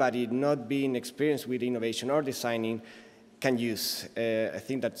anybody not being experienced with innovation or designing can use. I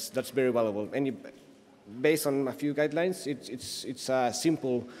think that's very valuable. Based on a few guidelines, it's a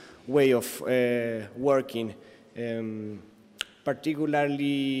simple way of working.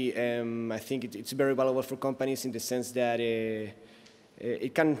 Particularly, I think it's very valuable for companies in the sense that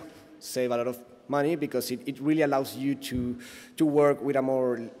it can save a lot of money because it really allows you to work with a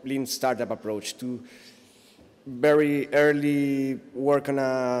more lean startup approach, to very early work on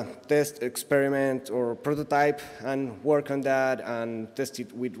a test, experiment, or prototype, and work on that and test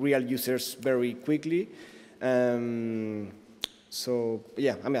it with real users very quickly. So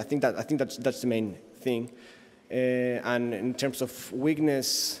yeah, I think that's the main thing. And in terms of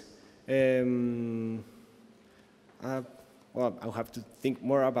weakness, well, I'll have to think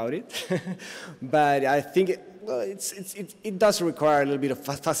more about it. But I think it does require a little bit of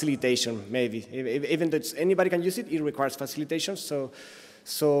facilitation, maybe. Even though anybody can use it, it requires facilitation. So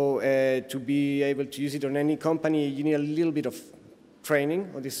to be able to use it on any company, you need a little bit of training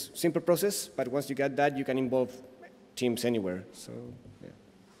on this simple process. But once you get that, you can involve teams anywhere. So yeah.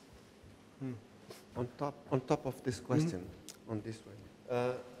 On top of this question, on this way,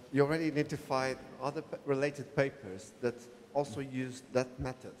 you already identified other related papers that also use that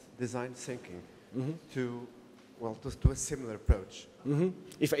method, design thinking, to a similar approach.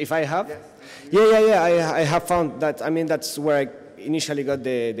 If I have? Yes. Yeah. I have found that. I mean, that's where I initially got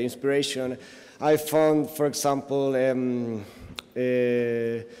the inspiration. I found, for example,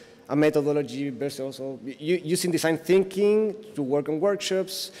 a methodology based also using design thinking to work on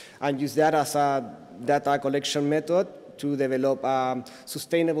workshops and use that as a data collection method to develop a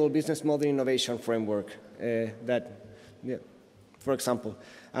sustainable business model innovation framework. For example,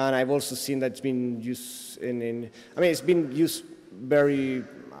 and I've also seen that it's been used it's been used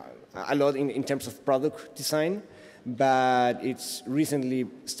a lot in terms of product design, but it's recently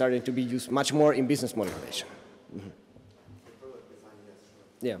started to be used much more in business model innovation.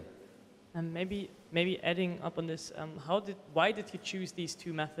 Yeah. And maybe adding up on this, why did you choose these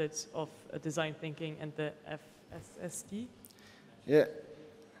two methods of design thinking and the FSSD? Yeah,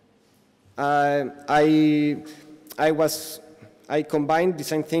 I combined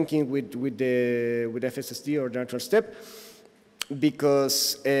design thinking with FSSD or the natural step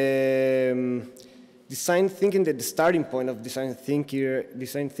because design thinking, the starting point of design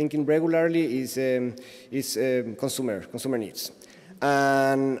thinking regularly is consumer needs.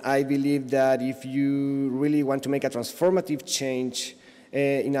 And I believe that if you really want to make a transformative change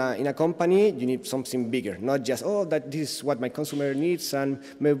in a company, you need something bigger, not just, that this is what my consumer needs and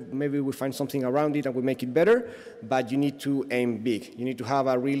maybe we find something around it and we make it better, but you need to aim big. You need to have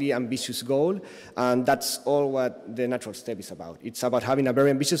a really ambitious goal, and that's all what the natural step is about. It's about having a very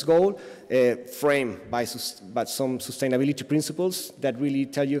ambitious goal framed by some sustainability principles that really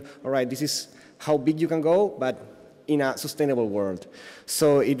tell you, all right, this is how big you can go, but in a sustainable world.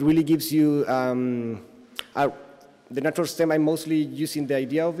 So it really gives you the natural stem. I'm mostly using the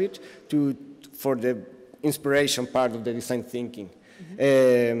idea of it for the inspiration part of the design thinking,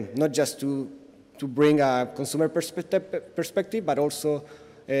 not just to bring a consumer perspective, but also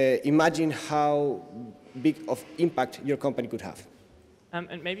imagine how big of impact your company could have.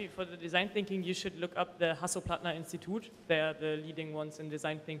 And maybe for the design thinking, you should look up the Hasso-Plattner Institute. They are the leading ones in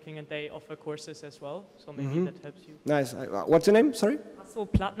design thinking, and they offer courses as well. So maybe that helps you. Nice. What's the name? Sorry?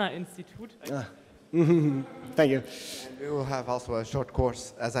 Hasso-Plattner Institute. Thank you. And we will have also a short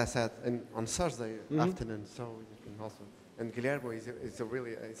course, as I said, on Thursday afternoon. So you can also. And Guillermo is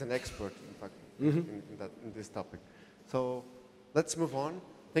an expert, in fact, in this topic. So let's move on.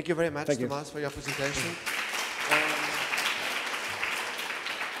 Thank you very much, Tomás, for your presentation.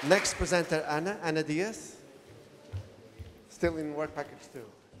 Next presenter, Ana Diaz. still in work package 2.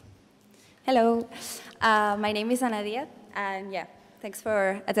 Hello, my name is Ana Diaz, and yeah, thanks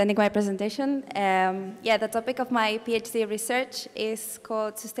for attending my presentation. Yeah, the topic of my PhD research is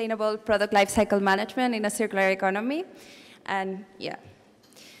called Sustainable Product Lifecycle Management in a Circular Economy. And yeah,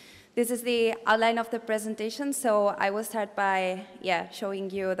 this is the outline of the presentation. So I will start by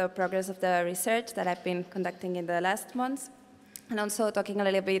showing you the progress of the research that I've been conducting in the last months, and also talking a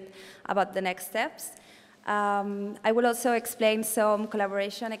little bit about the next steps. I will also explain some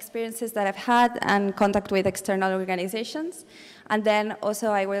collaboration experiences that I've had and contact with external organizations. And then also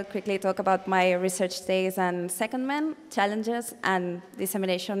I will quickly talk about my research days and secondment, challenges, and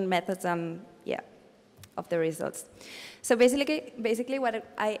dissemination methods and of the results. So basically what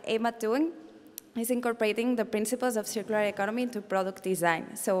I aim at doing is incorporating the principles of circular economy into product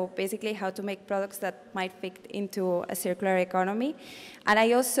design. So basically how to make products that might fit into a circular economy. And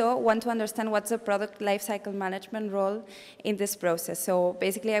I also want to understand what's the product lifecycle management role in this process. So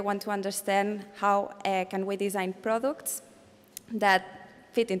basically I want to understand how can we design products that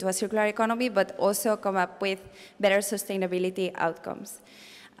fit into a circular economy, but also come up with better sustainability outcomes.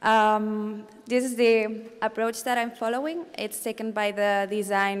 This is the approach that I'm following. It's taken by the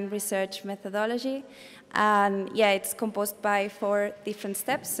design research methodology. And yeah, it's composed by 4 different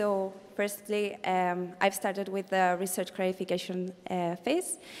steps. So firstly, I've started with the research clarification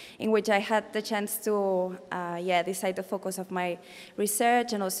phase, in which I had the chance to decide the focus of my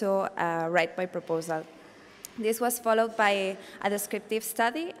research and also write my proposal. This was followed by a descriptive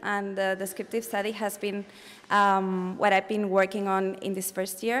study, and the descriptive study has been what I've been working on in this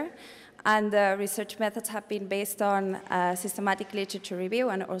first year. And the research methods have been based on systematic literature review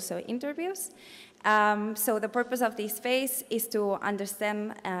and also interviews. So the purpose of this phase is to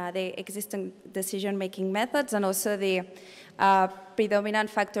understand the existing decision-making methods and also the predominant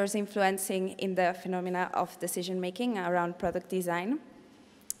factors influencing in the phenomena of decision-making around product design,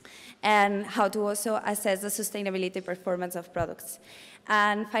 and how to also assess the sustainability performance of products.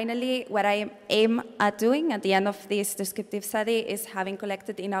 And finally, what I aim at doing at the end of this descriptive study is having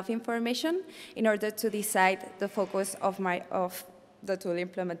collected enough information in order to decide the focus of the tool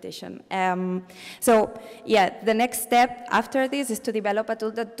implementation. So yeah, the next step after this is to develop a tool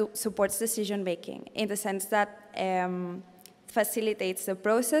that supports decision-making in the sense that facilitates the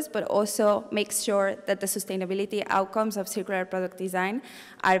process, but also makes sure that the sustainability outcomes of circular product design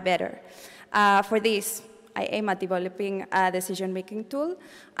are better. For this, I aim at developing a decision-making tool,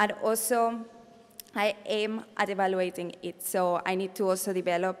 and also I aim at evaluating it. So I need to also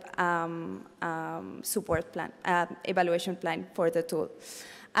develop support plan, evaluation plan for the tool.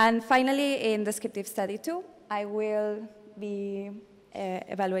 And finally, in descriptive study 2, I will be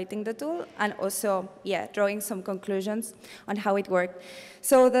evaluating the tool and also, drawing some conclusions on how it worked.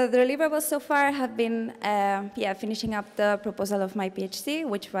 So the deliverables so far have been, finishing up the proposal of my PhD,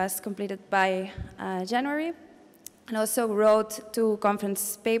 which was completed by January, and also wrote 2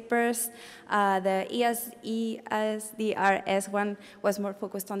 conference papers. The ESDRS one was more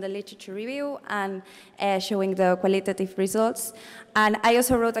focused on the literature review and showing the qualitative results. And I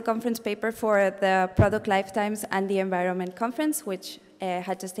also wrote a conference paper for the Product Lifetimes and the Environment Conference, which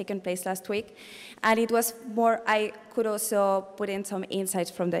had just taken place last week. And it was more, I could also put in some insights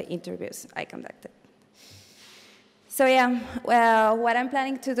from the interviews I conducted. So yeah, well, what I'm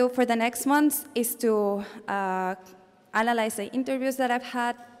planning to do for the next months is to analyze the interviews that I've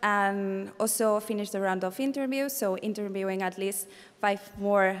had and also finish the round of interviews, so interviewing at least 5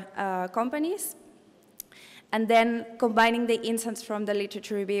 more companies. And then combining the insights from the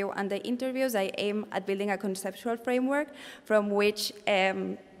literature review and the interviews, I aim at building a conceptual framework from which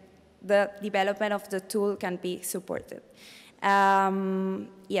the development of the tool can be supported.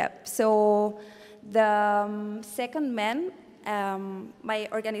 So the secondment, my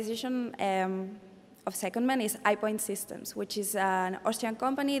organization of secondment is iPoint Systems, which is an Austrian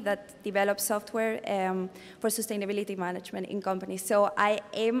company that develops software for sustainability management in companies. So I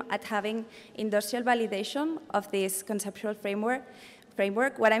aim at having industrial validation of this conceptual framework.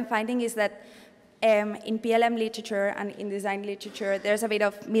 What I'm finding is that in PLM literature and in design literature, there's a bit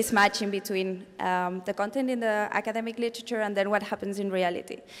of mismatch in between the content in the academic literature and then what happens in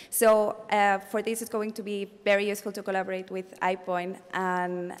reality. So for this, it's going to be very useful to collaborate with iPoint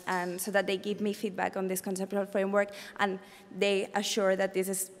and so that they give me feedback on this conceptual framework and they assure that this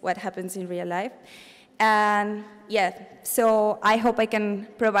is what happens in real life. And so I hope I can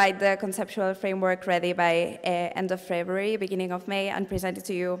provide the conceptual framework ready by end of February, beginning of May, and present it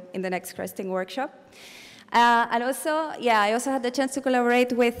to you in the next Cresting workshop. And also, yeah, I also had the chance to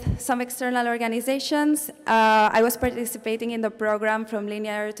collaborate with some external organizations. I was participating in the program From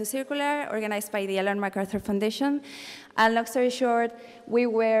Linear to Circular, organized by the Ellen MacArthur Foundation. And long story short, we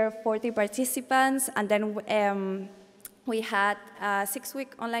were 40 participants, and then we had a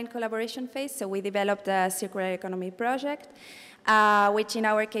 6-week online collaboration phase, so we developed a circular economy project, which in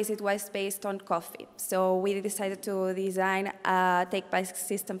our case, it was based on coffee. So we decided to design a take-back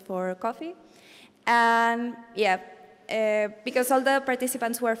system for coffee. And yeah, because all the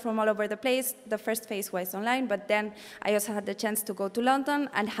participants were from all over the place, the first phase was online, but then I also had the chance to go to London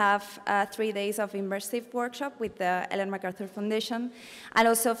and have 3 days of immersive workshop with the Ellen MacArthur Foundation, and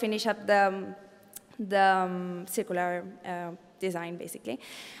also finish up the circular design, basically.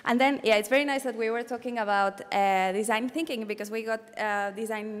 And then, yeah, it's very nice that we were talking about design thinking, because we got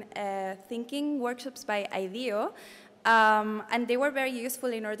design thinking workshops by IDEO, and they were very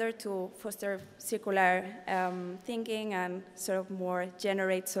useful in order to foster circular thinking and sort of more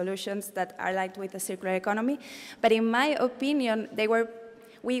generate solutions that are aligned with the circular economy. But in my opinion,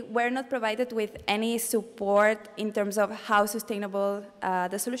 we were not provided with any support in terms of how sustainable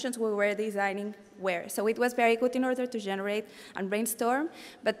the solutions we were designing were. So it was very good in order to generate and brainstorm,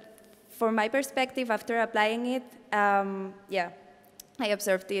 but from my perspective, after applying it, yeah, I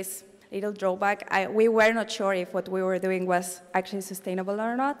observed this little drawback. We were not sure if what we were doing was actually sustainable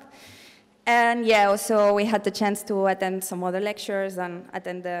or not. And yeah, also we had the chance to attend some other lectures and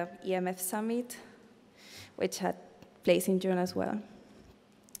attend the EMF Summit, which had place in June as well.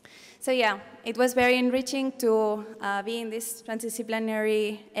 So yeah, it was very enriching to be in this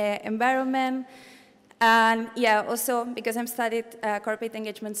transdisciplinary environment. And yeah, also because I'm studied corporate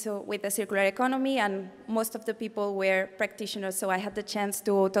engagement with the circular economy, and most of the people were practitioners, so I had the chance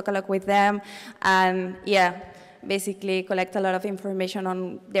to talk a lot with them, and yeah, basically collect a lot of information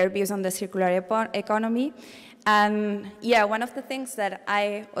on their views on the circular economy. And yeah, one of the things that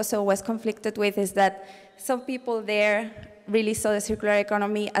I also was conflicted with is that some people there really saw the circular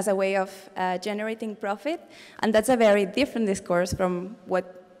economy as a way of generating profit, and that's a very different discourse from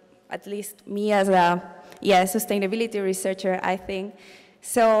what at least me as a sustainability researcher, I think.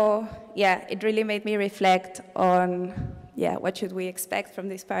 So yeah, it really made me reflect on what should we expect from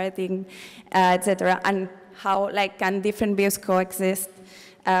this paradigm, etc., and how can different views coexist.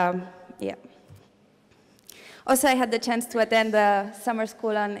 Yeah. Also, I had the chance to attend the summer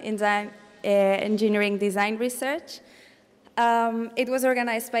school on engineering design research. It was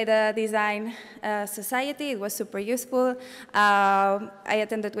organized by the Design Society. It was super useful. I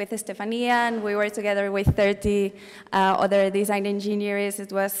attended with Estefania, and we were together with 30 other design engineers.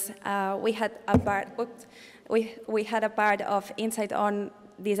 It was, we had a part of insight on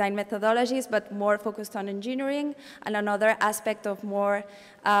design methodologies, but more focused on engineering, and another aspect of more,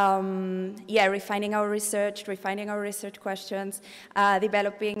 refining our research questions,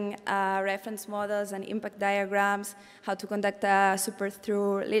 developing reference models and impact diagrams, how to conduct a super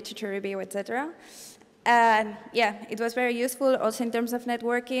through literature review, etc. And yeah, it was very useful. Also in terms of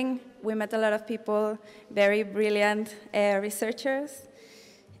networking, we met a lot of people, very brilliant researchers.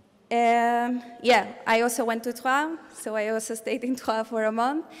 Yeah, I also went to Troyes, so I also stayed in Troyes for a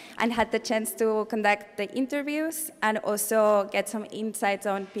month and had the chance to conduct the interviews and also get some insights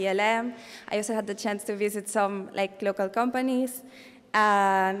on PLM. I also had the chance to visit some local companies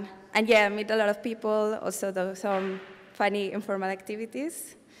and yeah, meet a lot of people, also do some funny informal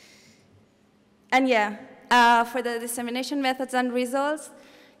activities. And yeah, for the dissemination methods and results,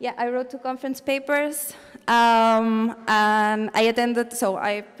 yeah, I wrote 2 conference papers, and I attended, so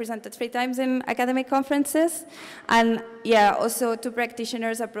I presented 3 times in academic conferences, and yeah, also 2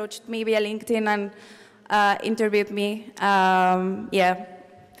 practitioners approached me via LinkedIn and interviewed me, yeah.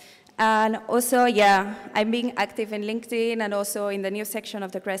 And also, yeah, I'm being active in LinkedIn and also in the news section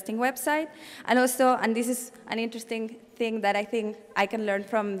of the Cresting website. And also, and this is an interesting thing that I think I can learn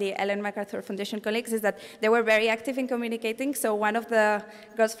from the Ellen MacArthur Foundation colleagues, is that they were very active in communicating. So one of the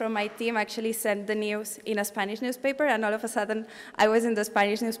girls from my team actually sent the news in a Spanish newspaper, and all of a sudden I was in the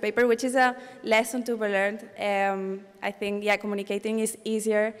Spanish newspaper, which is a lesson to be learned. I think, yeah, communicating is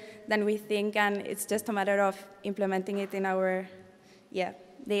easier than we think, and it's just a matter of implementing it in our,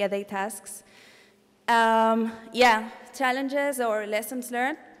 day-to-day tasks. Challenges or lessons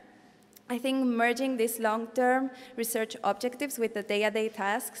learned. I think merging these long-term research objectives with the day-to-day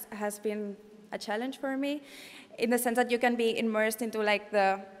tasks has been a challenge for me, in the sense that you can be immersed into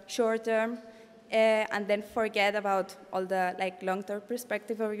the short-term and then forget about all the long-term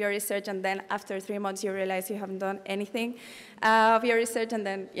perspective of your research, and then after 3 months you realize you haven't done anything of your research, and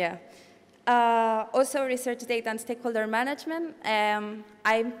then Also research data and stakeholder management.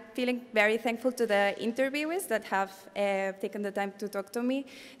 I'm feeling very thankful to the interviewers that have taken the time to talk to me.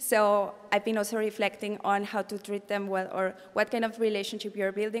 So I've been also reflecting on how to treat them well, or what kind of relationship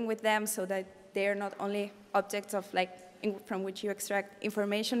you're building with them, so that they're not only objects of from which you extract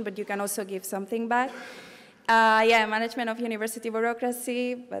information, but you can also give something back. Yeah, management of university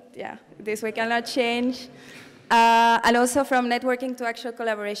bureaucracy, but yeah, this we cannot change. And also from networking to actual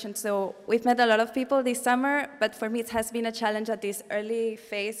collaboration. So we've met a lot of people this summer, but for me it has been a challenge at this early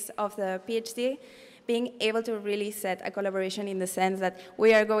phase of the PhD, being able to really set a collaboration in the sense that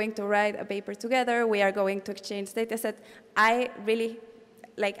we are going to write a paper together, we are going to exchange data set. I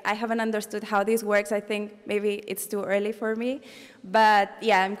haven't understood how this works. I think maybe it's too early for me, but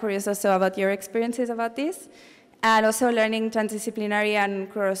yeah, I'm curious also about your experiences about this. And also learning transdisciplinary and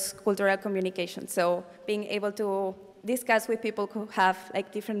cross-cultural communication. So being able to discuss with people who have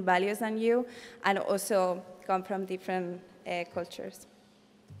different values than you, and also come from different cultures.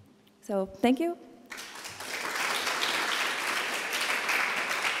 So thank you.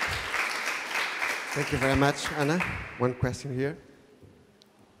 Thank you very much, Anna. One question here.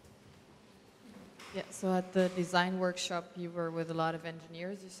 Yeah, so at the design workshop, you were with a lot of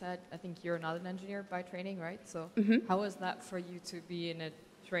engineers, you said. I think you're not an engineer by training, right? So how was that for you to be in a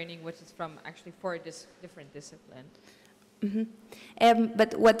training which is from actually for a different discipline?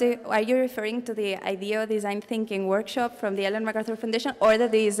 But are you referring to the IDEO design thinking workshop from the Ellen MacArthur Foundation, or the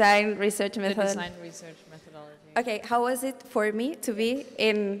design research methodology? The design research methodology. Okay, how was it for me to be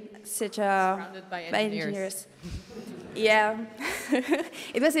in such a... Surrounded by engineers. Yeah,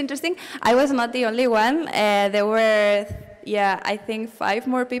 it was interesting. I was not the only one. There were, I think 5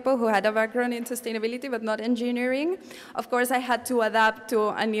 more people who had a background in sustainability, but not engineering. Of course, I had to adapt to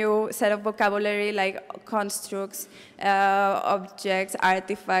a new set of vocabulary, like constructs, objects,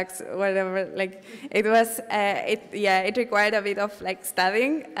 artifacts, whatever. It was, it required a bit of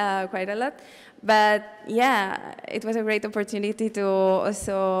studying, quite a lot. But yeah, it was a great opportunity to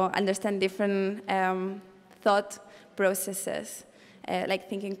also understand different thought processes,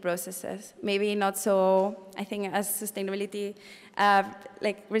 thinking processes. Maybe not so, I think as sustainability,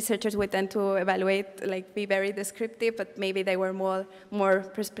 researchers would tend to evaluate, be very descriptive, but maybe they were more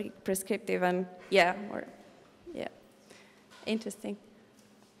prescriptive and more, interesting.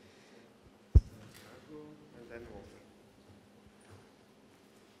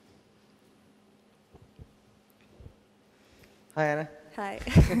 Hi, Anna. Hi.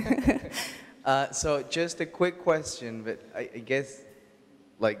 So just a quick question, but I guess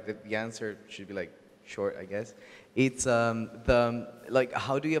the answer should be short, I guess. It's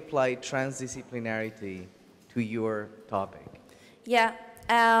how do you apply transdisciplinarity to your topic? Yeah.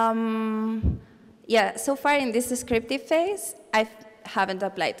 So far in this descriptive phase, I haven't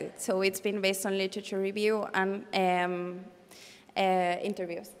applied it. So it's been based on literature review and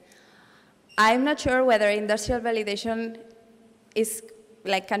interviews. I'm not sure whether industrial validation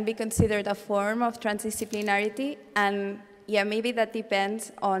can be considered a form of transdisciplinarity, and maybe that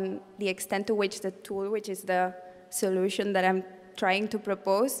depends on the extent to which the tool, which is the solution that I'm trying to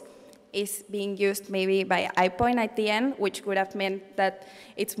propose, is being used maybe by iPoint at the end, which would have meant that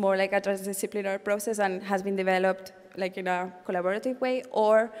it's more like a transdisciplinary process and has been developed in a collaborative way,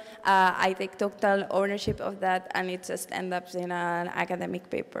 or I take total ownership of that and it just ends up in an academic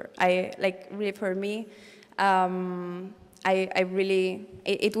paper. Really for me,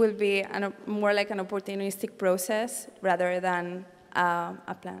 it will be more like an opportunistic process rather than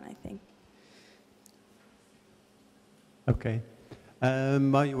a plan, I think. Okay.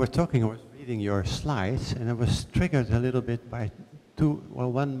 While you were talking, I was reading your slides, and I was triggered a little bit by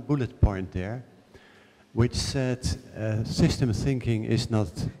one bullet point there, which said system thinking is not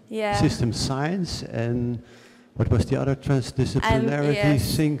system science, and what was the other? Transdisciplinarity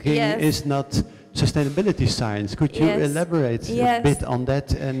thinking is not sustainability science. Could you elaborate a bit on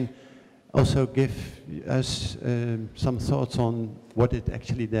that and also give us some thoughts on what it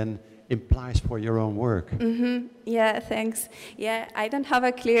actually then implies for your own work? Yeah, thanks. Yeah, I don't have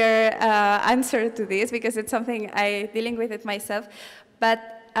a clear answer to this because it's something I'm dealing with it myself. But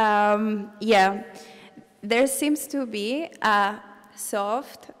there seems to be a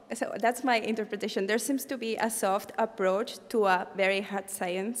soft, so that's my interpretation, there seems to be a soft approach to a very hard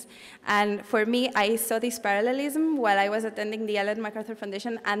science. And for me, I saw this parallelism while I was attending the Ellen MacArthur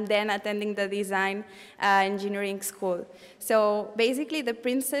Foundation and then attending the design engineering school. So basically the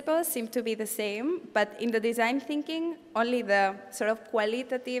principles seem to be the same, but in the design thinking, only the sort of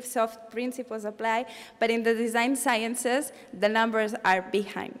qualitative soft principles apply, but in the design sciences, the numbers are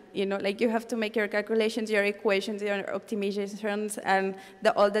behind. You know, you have to make your calculations, your equations, your optimizations, and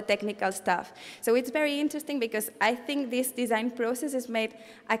all the the technical stuff. So it's very interesting because I think this design process is made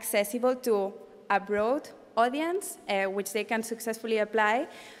accessible to a broad audience, which they can successfully apply.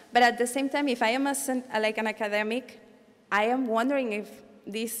 But at the same time, if I am like an academic, I am wondering if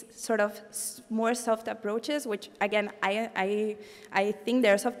these sort of more soft approaches, which again, I think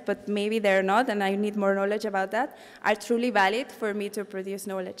they're soft, but maybe they're not, and I need more knowledge about that, are truly valid for me to produce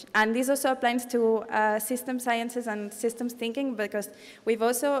knowledge. And this also applies to system sciences and systems thinking, because we've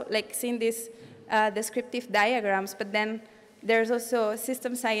also like seen these descriptive diagrams, but then there's also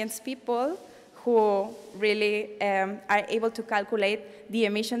system science people who really are able to calculate the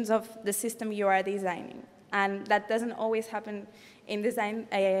emissions of the system you are designing. And that doesn't always happen in design,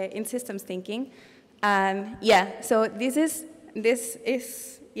 in systems thinking. And yeah, so this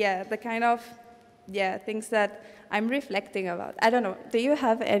is the kind of things that I'm reflecting about. I don't know, do you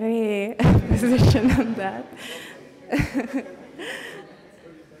have any position on that?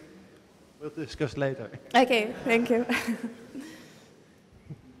 We'll discuss later. Okay, thank you.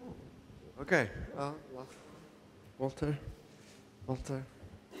 Okay, Walter.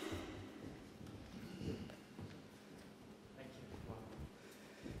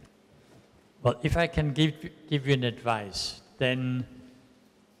 Well, if I can give you an advice, then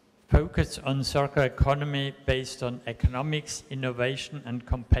focus on circular economy based on economics, innovation, and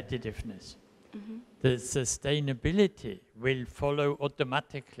competitiveness. Mm-hmm. The sustainability will follow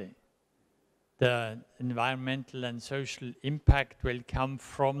automatically. The environmental and social impact will come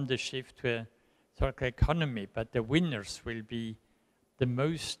from the shift to a circular economy, but the winners will be the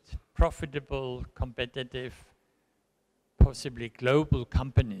most profitable, competitive, possibly global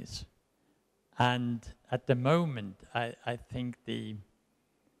companies. And at the moment, I think the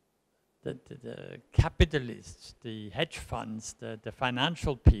capitalists, the hedge funds, the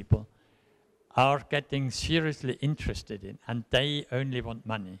financial people are getting seriously interested in, and they only want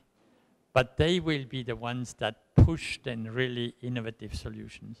money. But they will be the ones that push then really innovative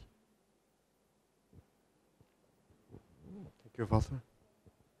solutions. Thank you, Walter.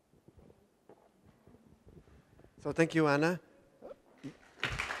 So thank you, Anna.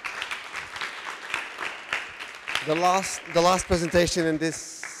 The last presentation in this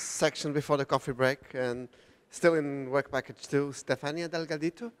section before the coffee break, and still in work package 2, Stefania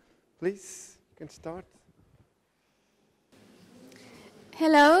Delgadito, please, you can start.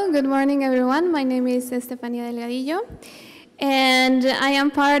 Hello, good morning everyone. My name is Stefania Delgadillo, and I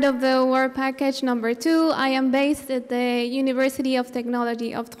am part of the work package number 2. I am based at the University of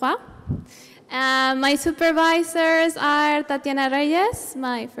Technology of Troyes. My supervisors are Tatiana Reyes,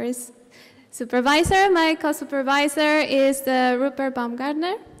 my first supervisor. My co-supervisor is Rupert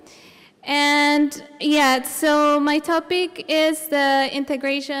Baumgartner. And yeah, so my topic is the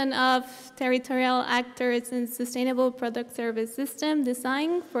integration of territorial actors in sustainable product service system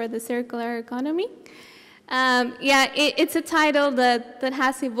design for the circular economy. It's a title that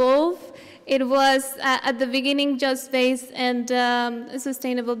has evolved. It was at the beginning just based on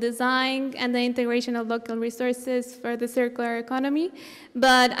sustainable design and the integration of local resources for the circular economy.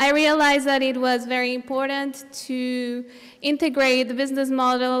 But I realized that it was very important to integrate the business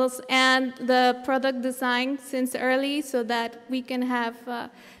models and the product design since early so that we can have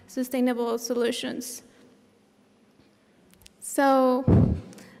sustainable solutions. So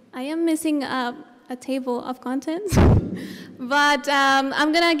I am missing a table of contents, but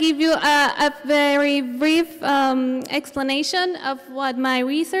I'm gonna give you a very brief explanation of what my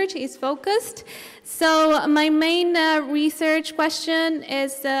research is focused. So my main research question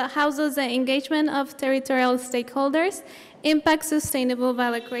is how does the engagement of territorial stakeholders impact sustainable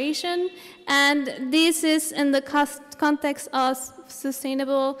value creation? And this is in the context of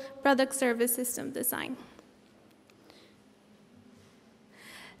sustainable product service system design.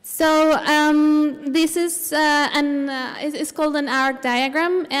 So this is it's called an arc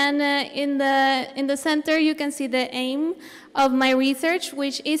diagram, and in the center you can see the aim of my research,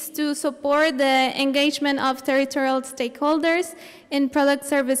 which is to support the engagement of territorial stakeholders in product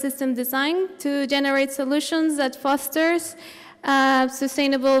service system design to generate solutions that fosters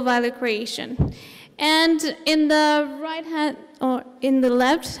sustainable value creation. And in the right hand, or in the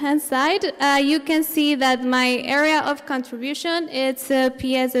left-hand side, you can see that my area of contribution is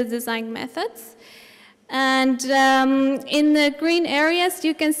PS design methods. And in the green areas,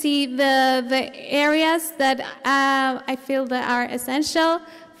 you can see the areas that I feel that are essential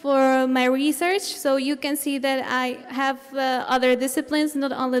for my research. So you can see that I have other disciplines,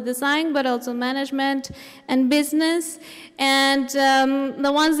 not only design, but also management and business. And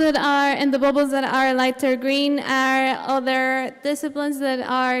the ones that are in the bubbles that are lighter green are other disciplines that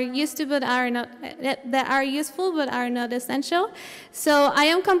are used to, but are not, that are useful, but are not essential. So I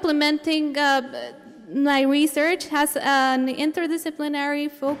am complementing my research has an interdisciplinary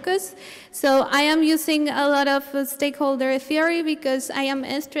focus. So I am using a lot of stakeholder theory because I am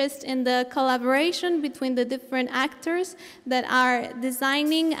interested in the collaboration between the different actors that are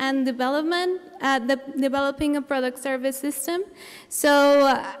designing and developing a product service system.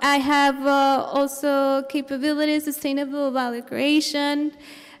 So I have also capabilities, sustainable value creation,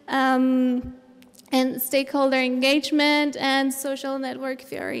 and stakeholder engagement and social network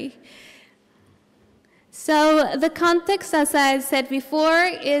theory. So the context, as I said before,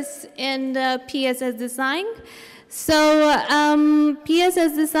 is in the PSS design. So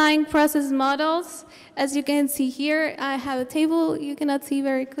PSS design process models, as you can see here, I have a table you cannot see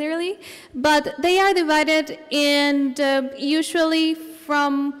very clearly, but they are divided in usually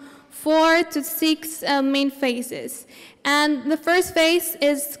from 4 to 6 main phases. And the first phase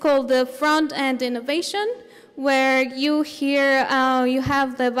is called the front-end innovation, where you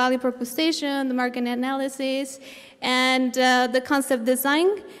have the value proposition, the market analysis, and the concept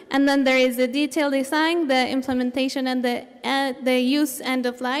design. And then there is the detailed design, the implementation, and the use end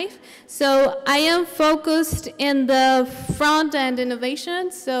of life. So I am focused in the front-end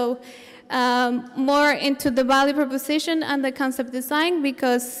innovation, so more into the value proposition and the concept design,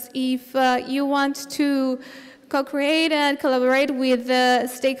 because if you want to co-create and collaborate with the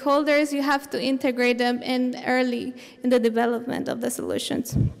stakeholders, you have to integrate them in early in the development of the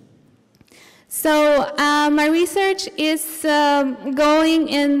solutions. So my research is going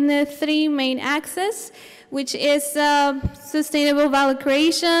in 3 main axes, which is sustainable value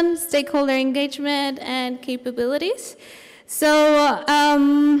creation, stakeholder engagement, and capabilities. So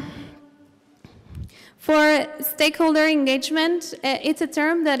for stakeholder engagement, it's a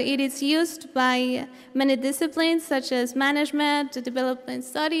term that it is used by many disciplines such as management, development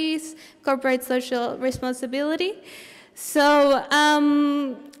studies, corporate social responsibility. So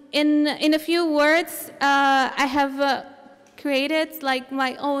in a few words, I have created like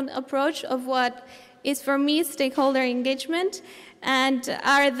my own approach of what is for me stakeholder engagement, and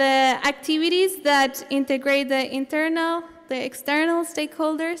are the activities that integrate the internal, the external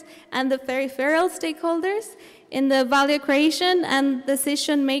stakeholders, and the peripheral stakeholders in the value creation and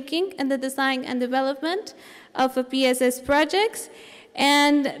decision making and the design and development of a PSS projects.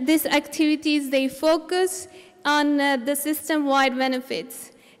 And these activities, they focus on the system-wide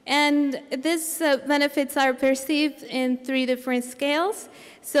benefits. And these benefits are perceived in 3 different scales.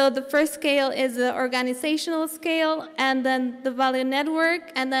 So the first scale is the organizational scale, and then the value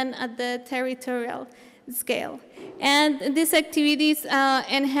network, and then at the territorial scale. And these activities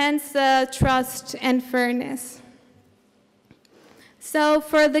enhance trust and fairness. So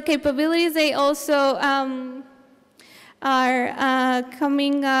for the capabilities, they also are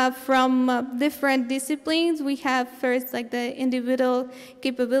coming from different disciplines. We have first like the individual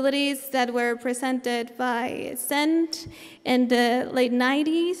capabilities that were presented by Cent in the late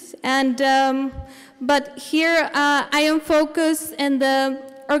 90s. And, but here I am focused in the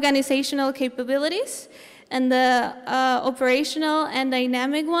organizational capabilities and the operational and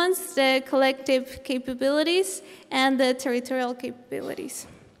dynamic ones, the collective capabilities, and the territorial capabilities.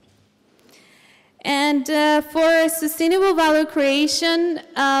 And for sustainable value creation,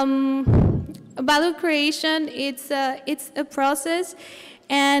 it's a process,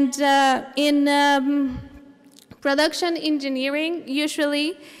 and in production engineering,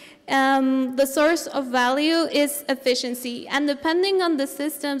 usually the source of value is efficiency, and depending on the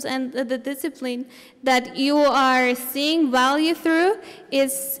systems and the discipline that you are seeing value through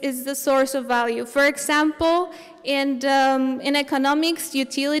is the source of value. For example, in economics,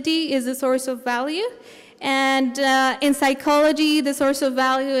 utility is the source of value, and in psychology, the source of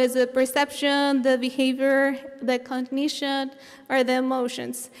value is the perception, the behavior, the cognition, or the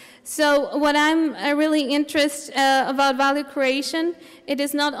emotions. So what I'm really interested about value creation, it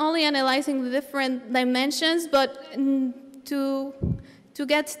is not only analyzing the different dimensions, but to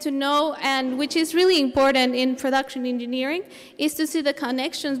get to know, and which is really important in production engineering, is to see the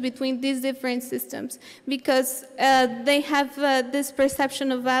connections between these different systems, because they have this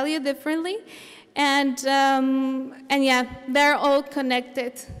perception of value differently, and yeah, they're all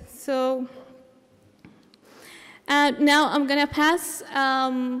connected. So now I'm gonna pass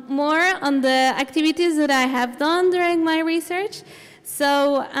more on the activities that I have done during my research.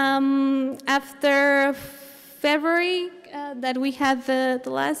 So after February, that we had the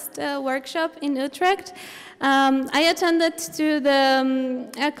last workshop in Utrecht. I attended to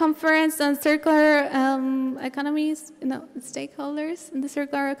the conference on circular economies, stakeholders in the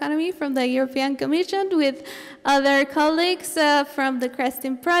circular economy from the European Commission with other colleagues from the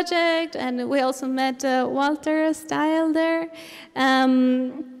Cresting project, and we also met Walter Style there.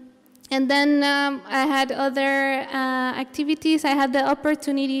 And then I had other activities. I had the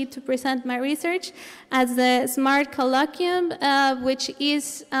opportunity to present my research as the Smart Colloquium, which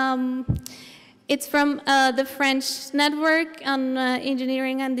is it's from the French network on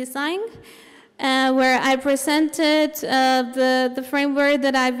engineering and design, where I presented the framework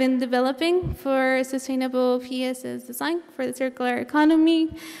that I've been developing for sustainable PSS design for the circular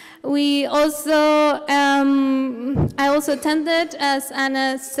economy. We also, I also attended as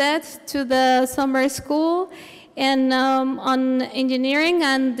an set to the summer school and on engineering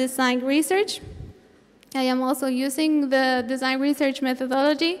and design research. I am also using the design research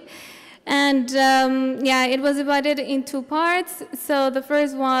methodology. And yeah, it was divided in 2 parts. So the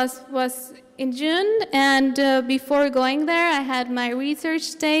first was in June, and before going there, I had my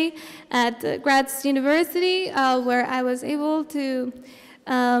research day at Graz University, where I was able to,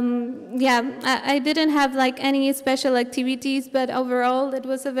 yeah, I didn't have like any special activities, but overall it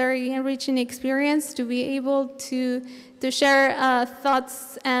was a very enriching experience to be able to share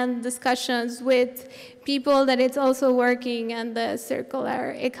thoughts and discussions with people that it's also working on the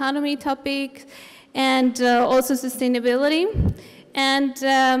circular economy topic and also sustainability. And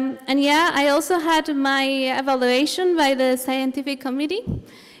yeah, I also had my evaluation by the scientific committee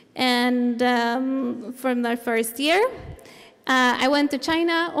and from the first year. I went to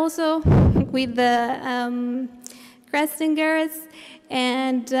China also with the Crestingers,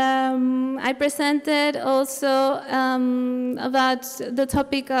 and I presented also about the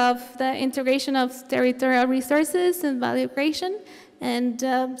topic of the integration of territorial resources and value creation and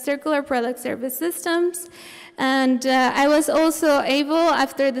circular product service systems. And I was also able,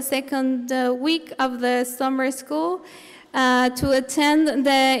 after the second week of the summer school, to attend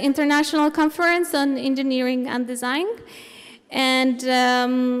the International Conference on Engineering and Design. And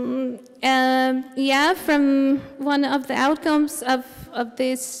yeah, from one of the outcomes of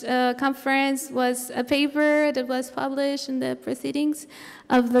this conference was a paper that was published in the proceedings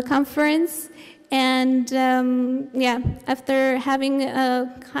of the conference. And yeah, after having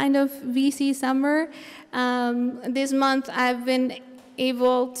a kind of VC summer, this month I've been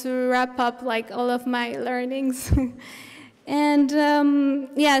able to wrap up like all of my learnings. And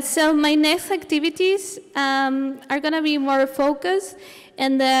yeah, so my next activities are going to be more focused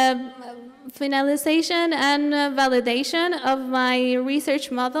in the finalization and validation of my research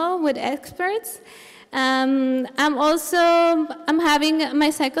model with experts. I'm having my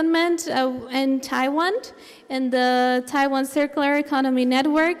secondment in Taiwan, in the Taiwan Circular Economy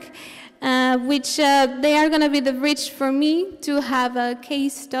Network, which they are going to be the bridge for me to have a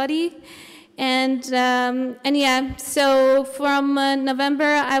case study. And yeah, so from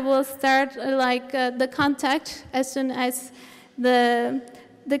November I will start like the contact as soon as the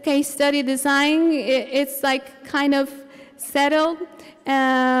case study design it's like kind of settled,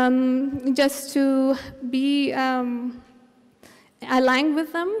 just to be aligned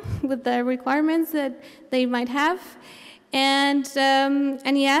with them, with the requirements that they might have. And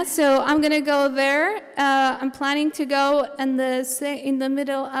yeah, so I'm gonna go there. I'm planning to go in the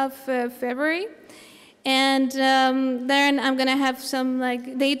middle of February, and then I'm gonna have some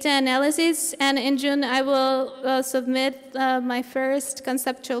like data analysis. And in June, I will submit my first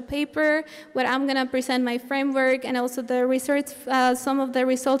conceptual paper, where I'm gonna present my framework and also the research, some of the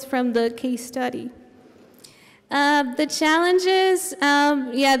results from the case study. The challenges,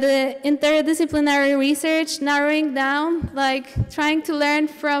 yeah, the interdisciplinary research, narrowing down, like trying to learn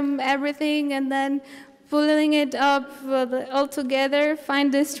from everything and then pulling it up all together,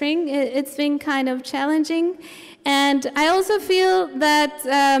 find the string, it's been kind of challenging. And I also feel that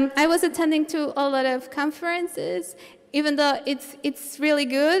I was attending to a lot of conferences, even though it's really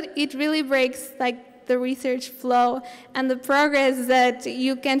good, it really breaks like the research flow and the progress that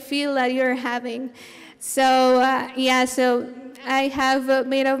you can feel that you're having. So yeah, so I have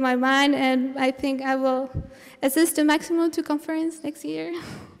made up my mind, and I think I will assist the Maximum 2 conference next year.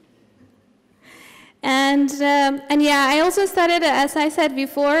 And yeah, I also started, as I said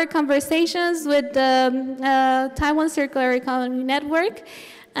before, conversations with the Taiwan Circular Economy Network.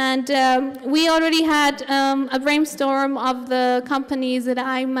 And we already had a brainstorm of the companies that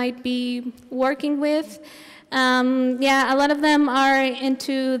I might be working with. Yeah, a lot of them are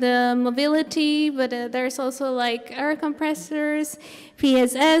into the mobility, but there's also like air compressors,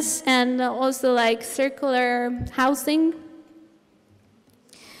 PSS, and also like circular housing.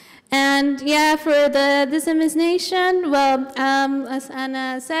 And yeah, for the dissemination, well, as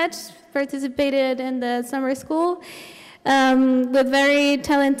Anna said, participated in the summer school with very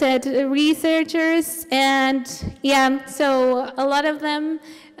talented researchers. And yeah, so a lot of them,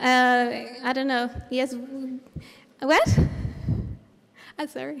 I don't know, yes, what? I'm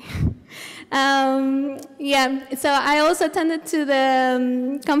sorry. Yeah, so I also attended to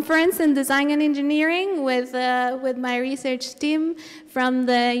the conference in design and engineering with my research team from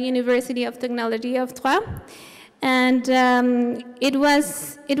the University of Technology of Troyes. And it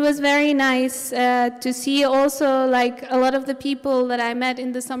was very nice to see also like a lot of the people that I met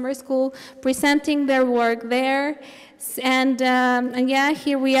in the summer school presenting their work there. And yeah,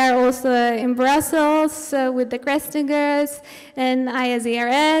 here we are also in Brussels with the Crestingers and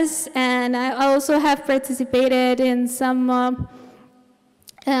ISERS, and I also have participated in some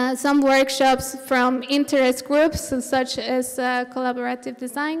workshops from interest groups, such as collaborative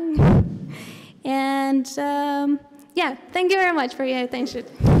design. And yeah, thank you very much for your attention.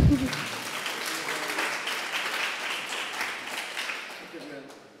 Thank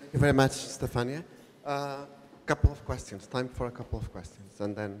you very much, Stefania. Couple of questions, time for a couple of questions,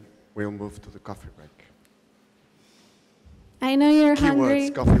 and then we'll move to the coffee break. I know you're Keywords, hungry.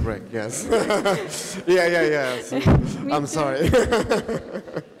 Coffee break, yes. yeah. So, I'm sorry.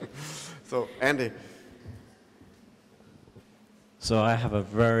 So, Andy. So I have a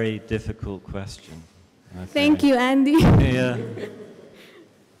very difficult question. Thank you, Andy. Yeah.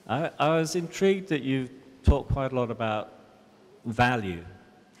 I was intrigued that you talked quite a lot about value.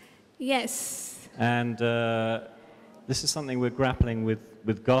 Yes. And this is something we're grappling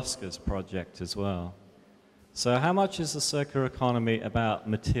with Goska's project as well. So how much is the circular economy about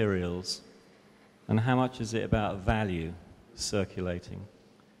materials, and how much is it about value circulating?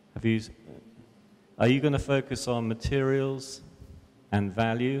 Are you going to focus on materials and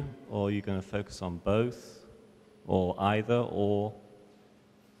value, or are you going to focus on both, or either, or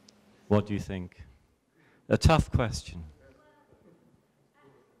what do you think? A tough question.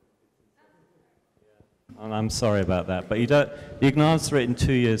 And I'm sorry about that, but you can answer it in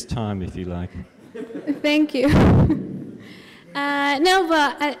 2 years' time if you like. Thank you. No,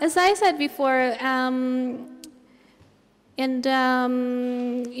 but as I said before, in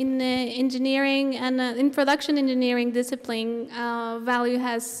engineering and in production engineering discipline, value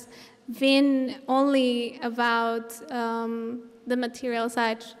has been only about the material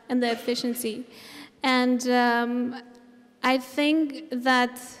side and the efficiency. And I think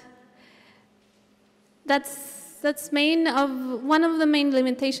that's one of the main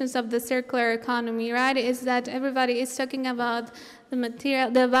limitations of the circular economy, right? Is that everybody is talking about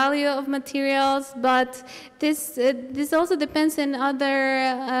the value of materials, but this also depends on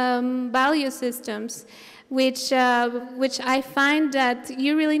other value systems, which I find that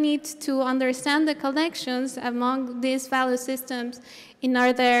you really need to understand the connections among these value systems in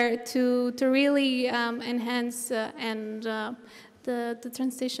order to really enhance the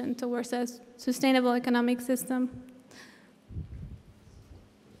transition towards a sustainable economic system.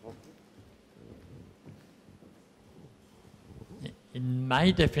 In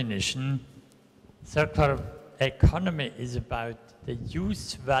my definition, circular economy is about the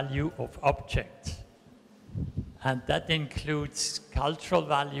use value of objects. And that includes cultural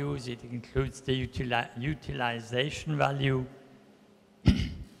values, it includes the utilization value,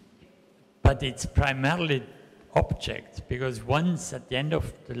 but it's primarily objects, because once at the end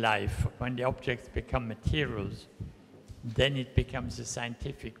of the life, when the objects become materials, then it becomes a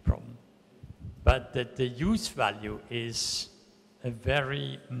scientific problem. But the use value is a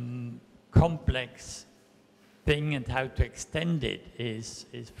very complex thing, and how to extend it is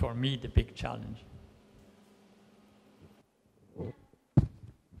for me the big challenge.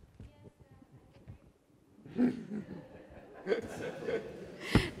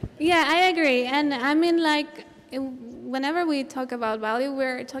 Yeah, I agree. And I mean, like, whenever we talk about value,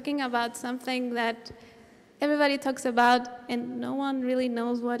 we're talking about something that everybody talks about and no one really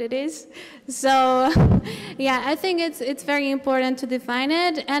knows what it is. So yeah, I think it's very important to define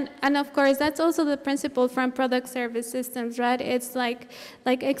it. And of course, that's also the principle from product service systems, right? It's like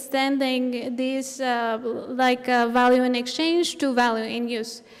extending this value in exchange to value in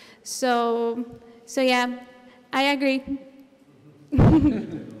use. So yeah, I agree.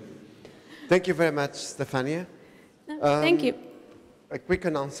 Thank you very much, Stefania. Thank you. A quick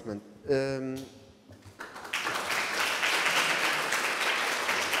announcement.